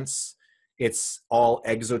materialistic sense. It's all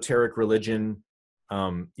exoteric religion.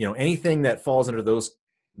 Anything that falls under those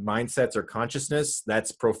mindsets or consciousness,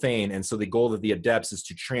 that's profane. And so the goal of the adepts is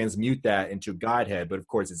to transmute that into Godhead. But of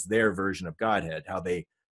course, it's their version of Godhead, how they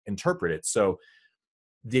interpret it. So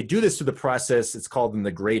they do this through the process. It's called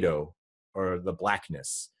the Negredo, or the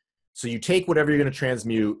blackness. So you take whatever you're going to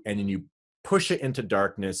transmute and then you push it into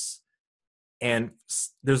darkness. And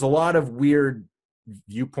there's a lot of weird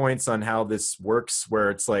viewpoints on how this works, where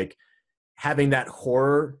it's like having that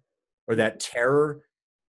horror or that terror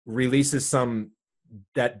releases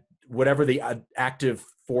that whatever the active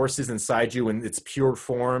force is inside you in its pure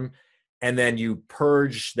form, and then you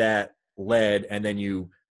purge that lead, and then you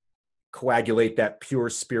coagulate that pure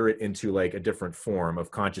spirit into like a different form of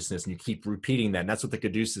consciousness, and you keep repeating that. And that's what the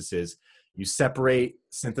caduceus is. You separate,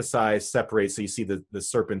 synthesize, separate. So you see the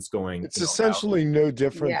serpents going. It's essentially no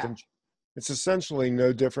different than it's essentially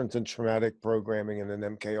no different than traumatic programming in an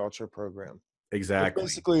MK Ultra program. Exactly. It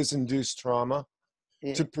basically is induced trauma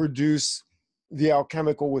to produce the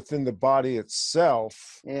alchemical within the body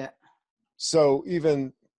itself. So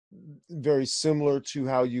even very similar to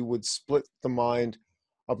how you would split the mind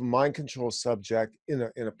of a mind control subject in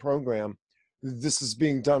a program, this is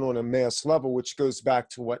being done on a mass level, which goes back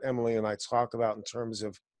to what Emily and I talk about in terms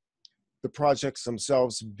of the projects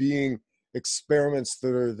themselves being experiments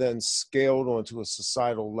that are then scaled onto a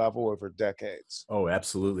societal level over decades. Oh,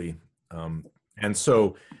 absolutely. And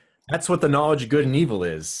so that's what the knowledge of good and evil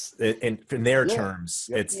is in their terms.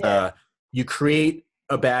 It's you create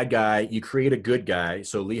a bad guy, you create a good guy.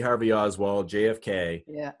 So Lee Harvey Oswald,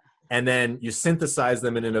 JFK. And then you synthesize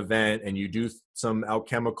them in an event, and you do some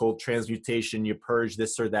alchemical transmutation, you purge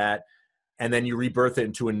this or that, and then you rebirth it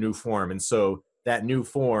into a new form. And so that new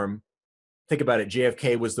form, think about it,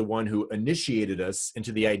 JFK was the one who initiated us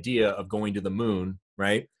into the idea of going to the moon,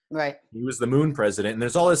 right? Right. He was the moon president. And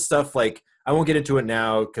there's all this stuff, like, I won't get into it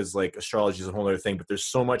now because like astrology is a whole other thing, but there's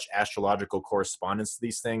so much astrological correspondence to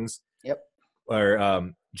these things. Where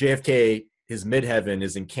JFK, his midheaven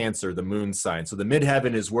is in Cancer, the moon sign. So the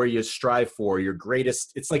midheaven is where you strive for your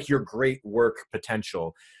greatest, it's like your great work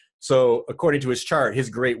potential. So according to his chart, his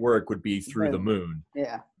great work would be through the moon.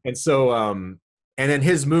 And so, and then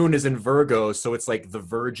his moon is in Virgo. So it's like the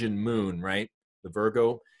virgin moon, right? The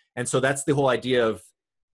Virgo. And so that's the whole idea of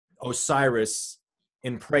Osiris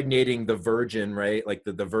impregnating the virgin, right? Like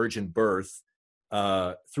the virgin birth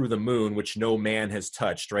through the moon, which no man has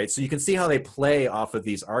touched, right? So you can see how they play off of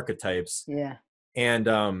these archetypes.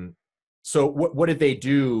 And so what did they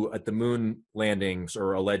do at the moon landings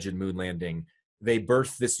or alleged moon landing? They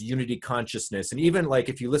birthed this unity consciousness. And even like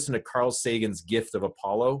if you listen to Carl Sagan's Gift of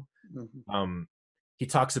Apollo, he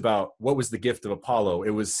talks about what was the gift of Apollo. It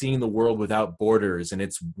was seeing the world without borders and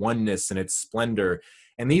its oneness and its splendor.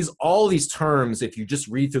 And all these terms, if you just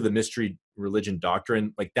read through the mystery religion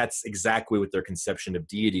doctrine, like that's exactly what their conception of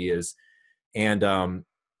deity is. And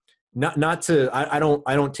not to, I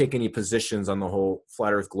don't take any positions on the whole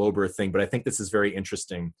flat earth globe earth thing, but I think this is very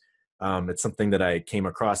interesting. It's something that I came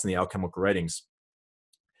across in the alchemical writings.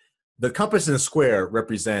 The compass and the square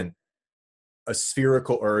represent a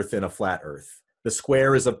spherical earth and a flat earth. The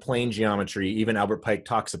square is a plane geometry. Even Albert Pike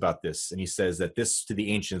talks about this, and he says that this to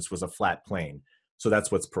the ancients was a flat plane. So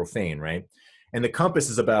that's what's profane, right? And the compass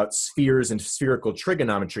is about spheres and spherical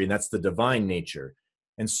trigonometry, and that's the divine nature.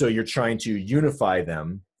 And so you're trying to unify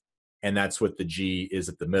them, and that's what the G is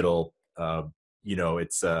at the middle. You know,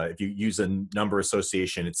 it's if you use a number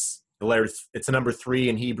association, it's a number 3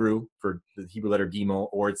 in Hebrew for the Hebrew letter Gimel,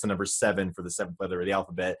 or it's a number 7 for the 7th letter of the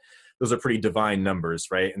alphabet. Those are pretty divine numbers,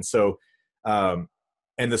 right? And so, and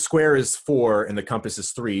the square is 4 and the compass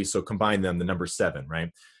is 3. So combine them, the number 7, right?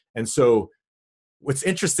 And so what's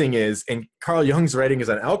interesting is, in Carl Jung's writings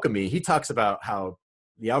on alchemy, he talks about how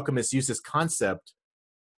the alchemists use this concept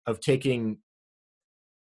of taking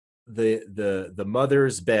the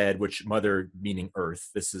mother's bed, which mother meaning earth.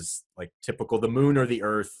 This is like typical. The moon or the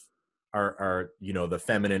earth are you know, the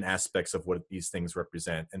feminine aspects of what these things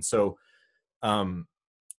represent. And so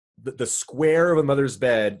the square of a mother's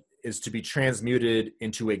bed is to be transmuted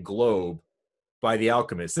into a globe by the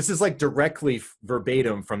alchemists. This is like directly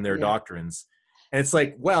verbatim from their doctrines. And it's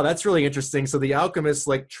like, wow, that's really interesting. So the alchemists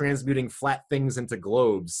like transmuting flat things into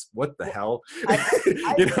globes. What the hell?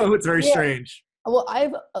 You know, it's very strange. Well,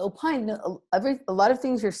 I've opined a lot of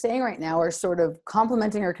things you're saying right now are sort of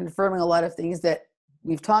complementing or confirming a lot of things that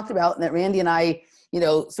we've talked about, and that Randy and I, you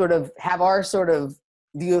know, sort of have our sort of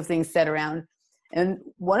view of things set around. And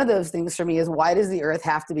one of those things for me is, why does the earth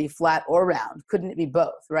have to be flat or round? Couldn't it be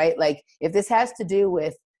both, right? Like, if this has to do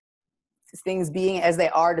with things being as they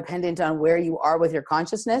are dependent on where you are with your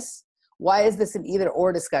consciousness, why is this an either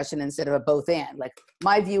or discussion instead of a both and? Like,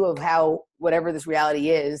 my view of how whatever this reality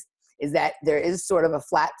is that there is sort of a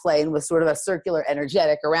flat plane with sort of a circular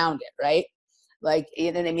energetic around it, right? Like,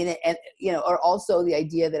 you know what I mean? And, you know, or also the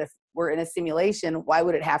idea that if we're in a simulation, why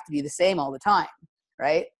would it have to be the same all the time,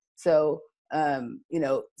 right? So, you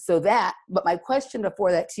know, so that, but my question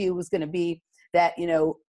before that to you was going to be that, you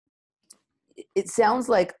know, it sounds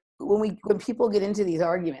like when people get into these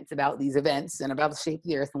arguments about these events and about the shape of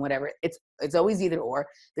the earth and whatever, it's always either or.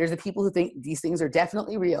 There's the people who think these things are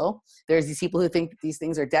definitely real. There's these people who think these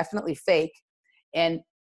things are definitely fake. And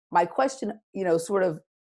my question, you know, sort of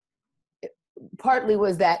partly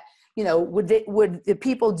was that, you know, would the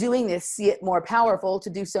people doing this see it more powerful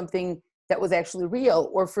to do something that was actually real,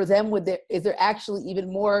 or for them, is there actually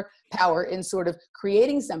even more power in sort of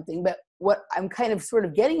creating something? But what I'm kind of sort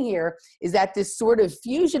of getting here is that this sort of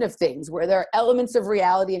fusion of things where there are elements of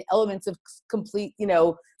reality and elements of complete, you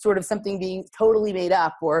know, sort of something being totally made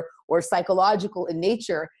up or psychological in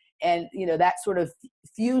nature. And, you know, that sort of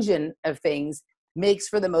fusion of things makes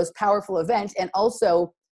for the most powerful event. And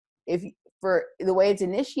also, if for the way it's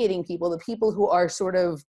initiating people, the people who are sort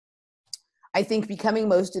of, I think, becoming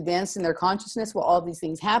most advanced in their consciousness while all these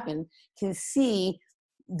things happen, can see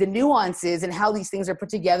the nuances and how these things are put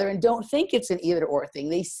together and don't think it's an either or thing.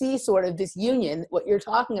 They see sort of this union, what you're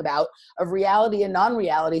talking about, of reality and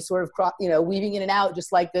non-reality sort of, you know, weaving in and out,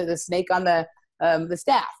 just like the snake on the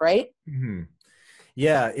staff, right? Mm-hmm.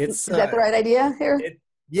 Yeah. Is that the right idea here?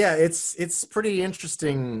 It's pretty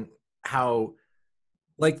interesting how,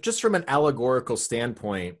 like, just from an allegorical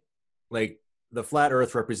standpoint, like, the flat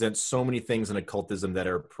earth represents so many things in occultism that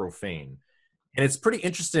are profane. And it's pretty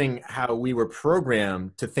interesting how we were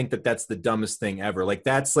programmed to think that that's the dumbest thing ever. Like,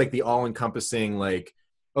 that's like the all-encompassing, like,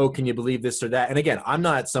 oh, can you believe this or that? And again, I'm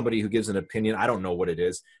not somebody who gives an opinion. I don't know what it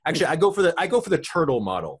is. Actually, I go for the turtle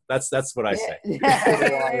model. That's what I say.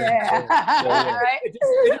 Yeah. Right. It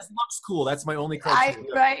just looks cool. That's my only criteria.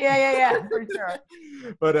 Right. Yeah, for sure.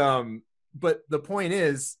 But the point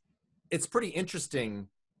is, it's pretty interesting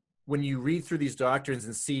when you read through these doctrines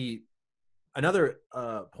and see. Another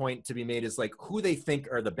point to be made is like who they think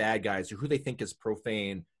are the bad guys or who they think is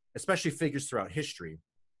profane, especially figures throughout history,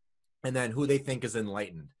 and then who they think is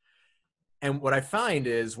enlightened. And what I find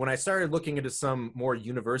is when I started looking into some more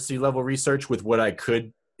university level research with what I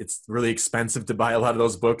could, it's really expensive to buy a lot of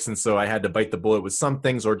those books. And so I had to bite the bullet with some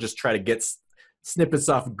things or just try to get snippets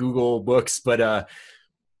off Google books. But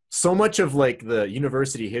so much of like the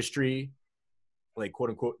university history, like quote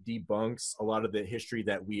unquote, debunks a lot of the history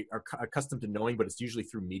that we are accustomed to knowing, but it's usually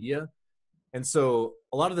through media. And so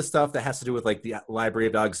a lot of the stuff that has to do with like the Library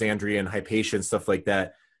of Alexandria and Hypatia and stuff like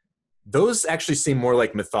that, those actually seem more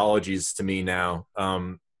like mythologies to me now,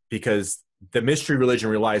 because the mystery religion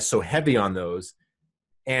relies so heavy on those.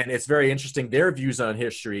 And it's very interesting. Their views on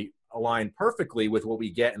history align perfectly with what we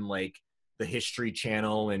get in like the History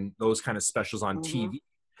Channel and those kind of specials on TV.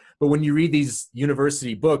 But when you read these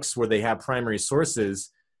university books where they have primary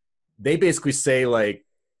sources, they basically say like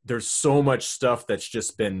there's so much stuff that's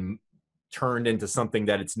just been turned into something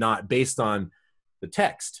that it's not based on the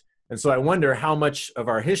text. And so I wonder how much of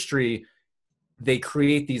our history they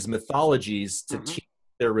create these mythologies to teach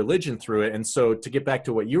their religion through it. And so to get back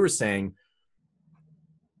to what you were saying,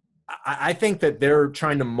 I think that they're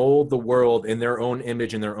trying to mold the world in their own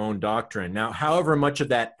image and their own doctrine. Now, however much of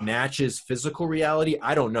that matches physical reality,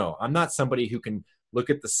 I don't know. I'm not somebody who can look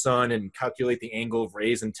at the sun and calculate the angle of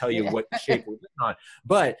rays and tell you what shape we're living on.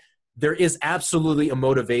 But there is absolutely a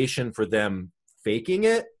motivation for them faking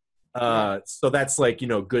it. So that's like,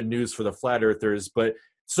 good news for the flat earthers. But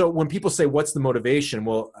so when people say, what's the motivation?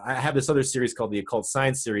 Well, I have this other series called the Occult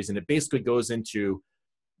Science Series, and it basically goes into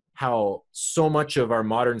how so much of our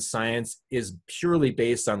modern science is purely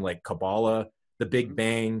based on like Kabbalah, the Big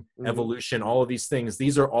Bang, evolution, all of these things.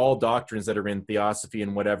 These are all doctrines that are in theosophy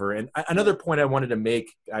and whatever. And another point I wanted to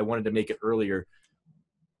make it earlier.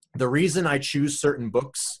 The reason I choose certain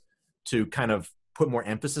books to kind of put more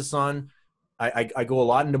emphasis on, I go a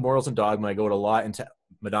lot into morals and dogma. I go a lot into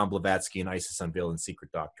Madame Blavatsky and Isis Unveiled and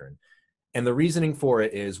Secret Doctrine. And the reasoning for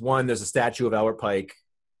it is, one, there's a statue of Albert Pike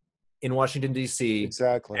in Washington, D.C.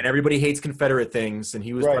 Exactly. And everybody hates Confederate things, and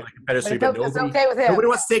he was part of the Confederacy, but nobody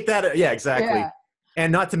wants to take that. Yeah, exactly. Yeah.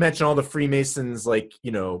 And not to mention all the Freemasons, like,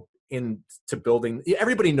 into building.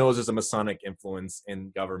 Everybody knows there's a Masonic influence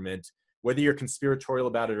in government, whether you're conspiratorial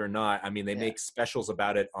about it or not. I mean, they make specials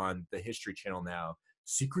about it on the History Channel now.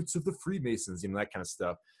 Secrets of the Freemasons, that kind of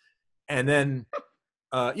stuff. And then,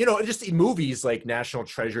 just in movies like National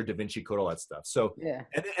Treasure, Da Vinci Code, all that stuff. So,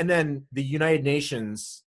 and then the United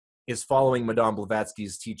Nations is following Madame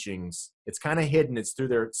Blavatsky's teachings. It's kind of hidden. It's through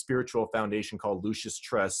their spiritual foundation called Lucis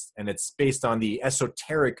Trust, and it's based on the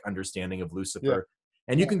esoteric understanding of Lucifer. Yeah.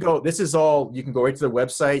 And you can go, you can go right to their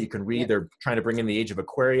website. You can read, they're trying to bring in the Age of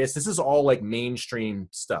Aquarius. This is all like mainstream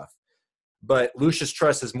stuff. But Lucis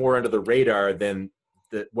Trust is more under the radar than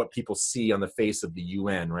what people see on the face of the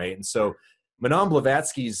UN, right? And so Madame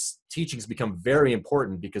Blavatsky's teachings become very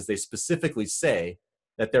important because they specifically say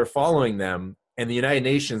that they're following them. And the United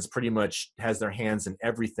Nations pretty much has their hands in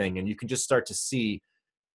everything. And you can just start to see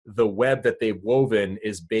the web that they've woven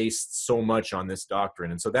is based so much on this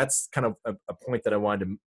doctrine. And so that's kind of a point that I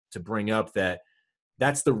wanted to bring up,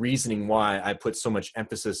 that's the reasoning why I put so much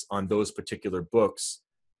emphasis on those particular books.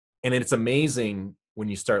 And it's amazing when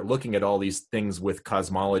you start looking at all these things with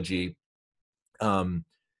cosmology,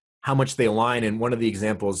 how much they align. And one of the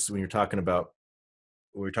examples when you're talking about,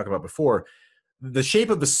 what we were talking about before, the shape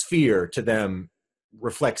of the sphere to them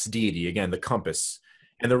reflects deity, again, the compass.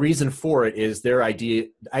 And the reason for it is their idea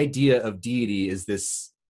of deity is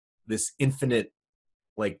this infinite,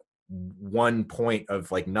 like, one point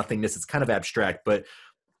of like nothingness. It's kind of abstract, but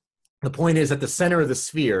the point is at the center of the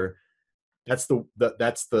sphere, that's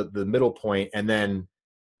the middle point. And then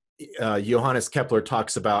Johannes Kepler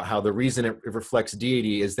talks about how the reason it reflects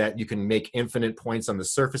deity is that you can make infinite points on the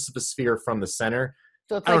surface of the sphere from the center.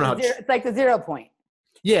 So it's like the 0 point.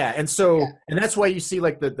 Yeah, and so and that's why you see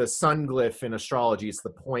like the sun glyph in astrology. It's the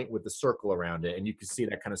point with the circle around it, and you can see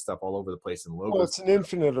that kind of stuff all over the place in logos. Well, it's an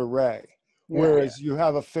infinite array, whereas you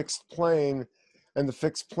have a fixed plane, and the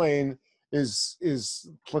fixed plane is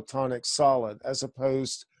platonic solid, as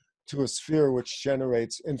opposed to a sphere which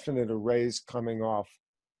generates infinite arrays coming off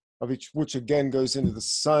of each, which again goes into the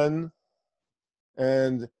sun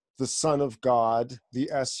and the Son of God,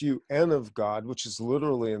 the S-U-N of God, which is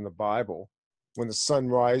literally in the Bible. When the sun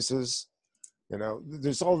rises,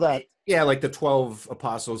 there's all that. Yeah, like the 12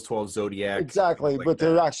 apostles, 12 zodiac. Exactly, like but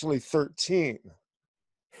they're actually 13.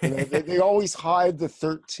 They always hide the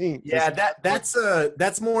 13th. Yeah,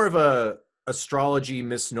 that's more of a astrology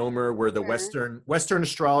misnomer, where the Western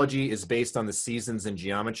astrology is based on the seasons and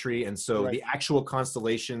geometry, and so the actual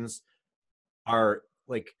constellations are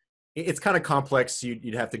like, it's kind of complex.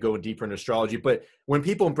 You'd have to go deeper in astrology. But when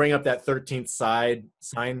people bring up that 13th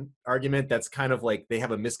sign argument, that's kind of like they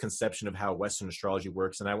have a misconception of how Western astrology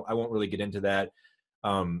works. And I won't really get into that.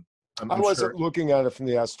 I wasn't looking at it from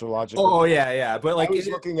the astrological. Oh, yeah. But like, I was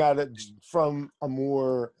looking at it from a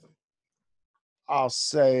more, I'll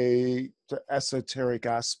say, the esoteric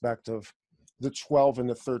aspect of the 12 and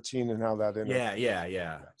the 13 and how that interacts.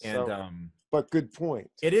 Yeah. And but good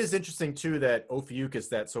point. It is interesting too that Ophiuchus,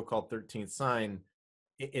 that so-called 13th sign,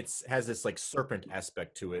 it has this like serpent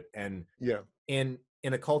aspect to it. And in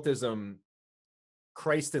occultism,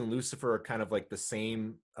 Christ and Lucifer are kind of like the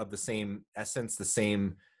same essence, the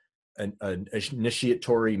same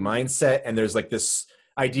initiatory mindset. And there's like this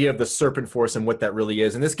idea of the serpent force and what that really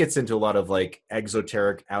is. And this gets into a lot of like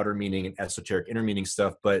exoteric outer meaning and esoteric inner meaning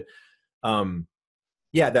stuff. But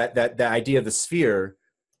that idea of the sphere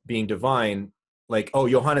being divine, like,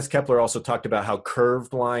 Johannes Kepler also talked about how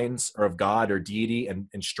curved lines are of God or deity, and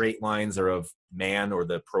straight lines are of man or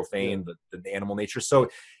the profane, the animal nature. So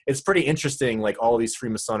it's pretty interesting. Like all of these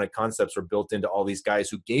Freemasonic concepts were built into all these guys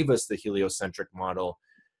who gave us the heliocentric model.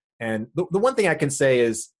 And the one thing I can say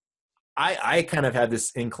is I kind of had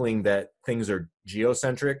this inkling that things are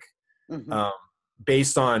geocentric,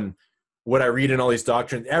 based on what I read in all these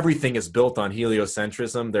doctrines. Everything is built on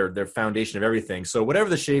heliocentrism. They're foundation of everything. So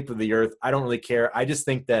whatever the shape of the earth, I don't really care. I just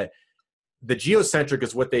think that the geocentric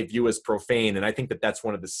is what they view as profane. And I think that that's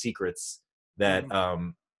one of the secrets that,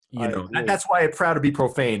 that's why I'm proud to be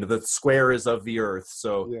profane. The square is of the earth.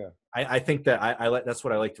 So I think that that's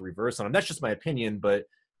what I like to reverse on. And that's just my opinion. But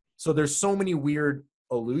so there's so many weird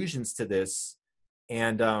allusions to this.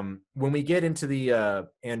 And when we get into the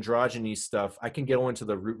androgyny stuff, I can get into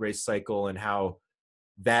the root race cycle and how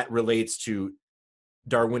that relates to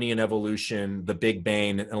Darwinian evolution, the Big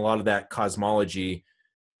Bang, and a lot of that cosmology,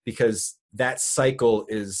 because that cycle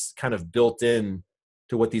is kind of built in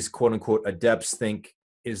to what these quote unquote adepts think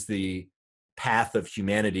is the path of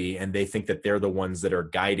humanity. And they think that they're the ones that are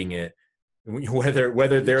guiding it,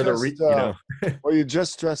 whether they're Well, you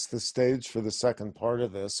just dressed the stage for the second part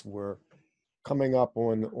of this. We're coming up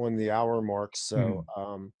on the hour mark. So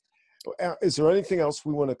is there anything else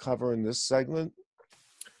we want to cover in this segment?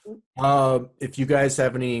 If you guys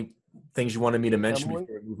have any things you wanted me to mention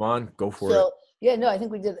before we move on, go for it. Yeah, no, I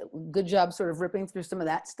think we did a good job sort of ripping through some of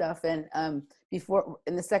that stuff. And before,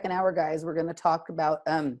 in the second hour, guys, we're going to talk about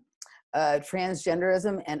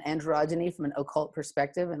transgenderism and androgyny from an occult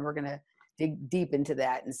perspective. And we're going to dig deep into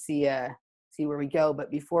that and see where we go.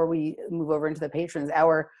 But before we move over into the patrons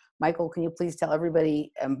hour, Michael, can you please tell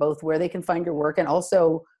everybody both where they can find your work, and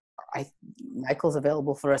also Michael's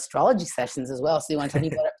available for astrology sessions as well. So you want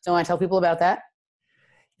to tell people about that?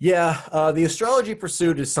 Yeah, the Astrology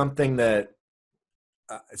Pursuit is something that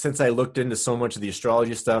since I looked into so much of the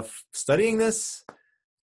astrology stuff, studying this,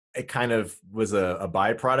 it kind of was a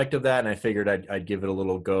byproduct of that, and I figured I'd give it a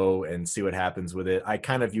little go and see what happens with it. I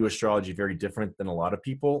kind of view astrology very different than a lot of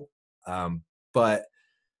people, but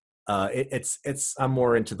it's I'm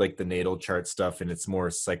more into like the natal chart stuff, and it's more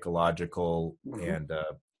psychological and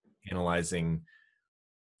analyzing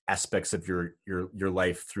aspects of your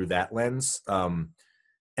life through that lens. And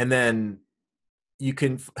then you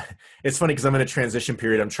can, it's funny because I'm in a transition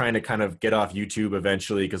period. I'm trying to kind of get off YouTube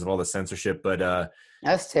eventually because of all the censorship, but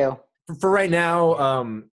us too. For right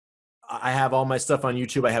now, I have all my stuff on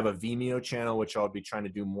YouTube. I have a Vimeo channel, which I'll be trying to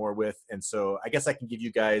do more with. And so I guess I can give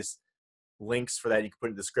you guys links for that. You can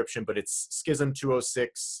put in the description, but it's Schism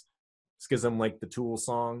 206, Schism like the Tool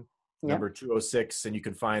song, number 206. And you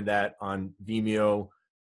can find that on Vimeo,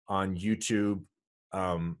 on YouTube.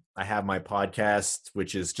 I have my podcast,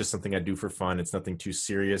 which is just something I do for fun. It's nothing too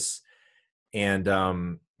serious. And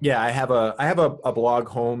I have a blog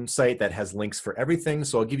home site that has links for everything.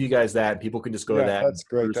 So I'll give you guys that. People can just go to that. That's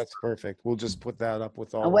great. That's perfect. We'll just put that up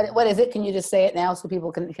with all. What is it? Can you just say it now so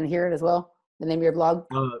people can hear it as well? The name of your blog?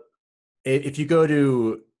 If you go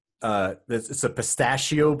to it's a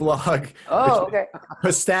pistachio blog. Oh, okay.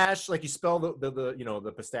 Pistache, like you spell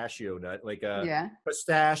the pistachio nut, like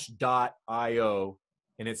pistache.io,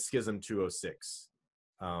 and it's Schism 206.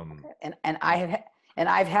 And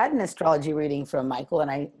I've had an astrology reading from Michael,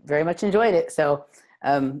 and I very much enjoyed it. So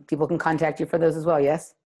people can contact you for those as well.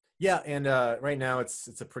 Yes. Yeah, and right now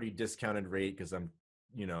it's a pretty discounted rate because I'm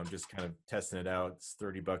just kind of testing it out. It's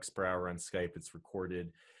 $30 per hour on Skype. It's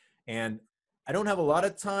recorded, and I don't have a lot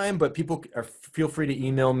of time, but people feel free to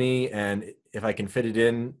email me, and if I can fit it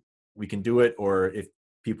in, we can do it. Or if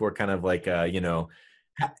people are kind of like,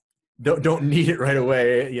 don't need it right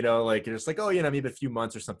away, like it's like, maybe a few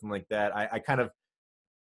months or something like that. I kind of,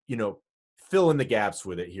 fill in the gaps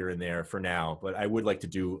with it here and there for now, but I would like to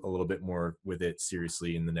do a little bit more with it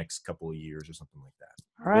seriously in the next couple of years or something like that.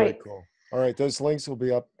 All right. Very cool. All right. Those links will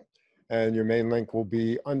be up, and your main link will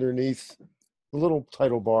be underneath the little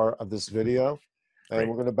title bar of this video. And Great.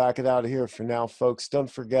 We're going to back it out of here for now, folks. Don't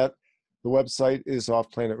forget, the website is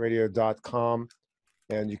offplanetradio.com,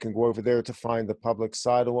 and you can go over there to find the public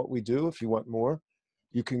side of what we do. If you want more,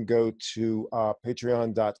 you can go to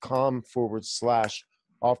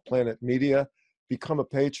patreon.com/offplanetmedia, become a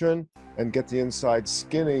patron, and get the inside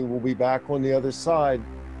skinny. We'll be back on the other side.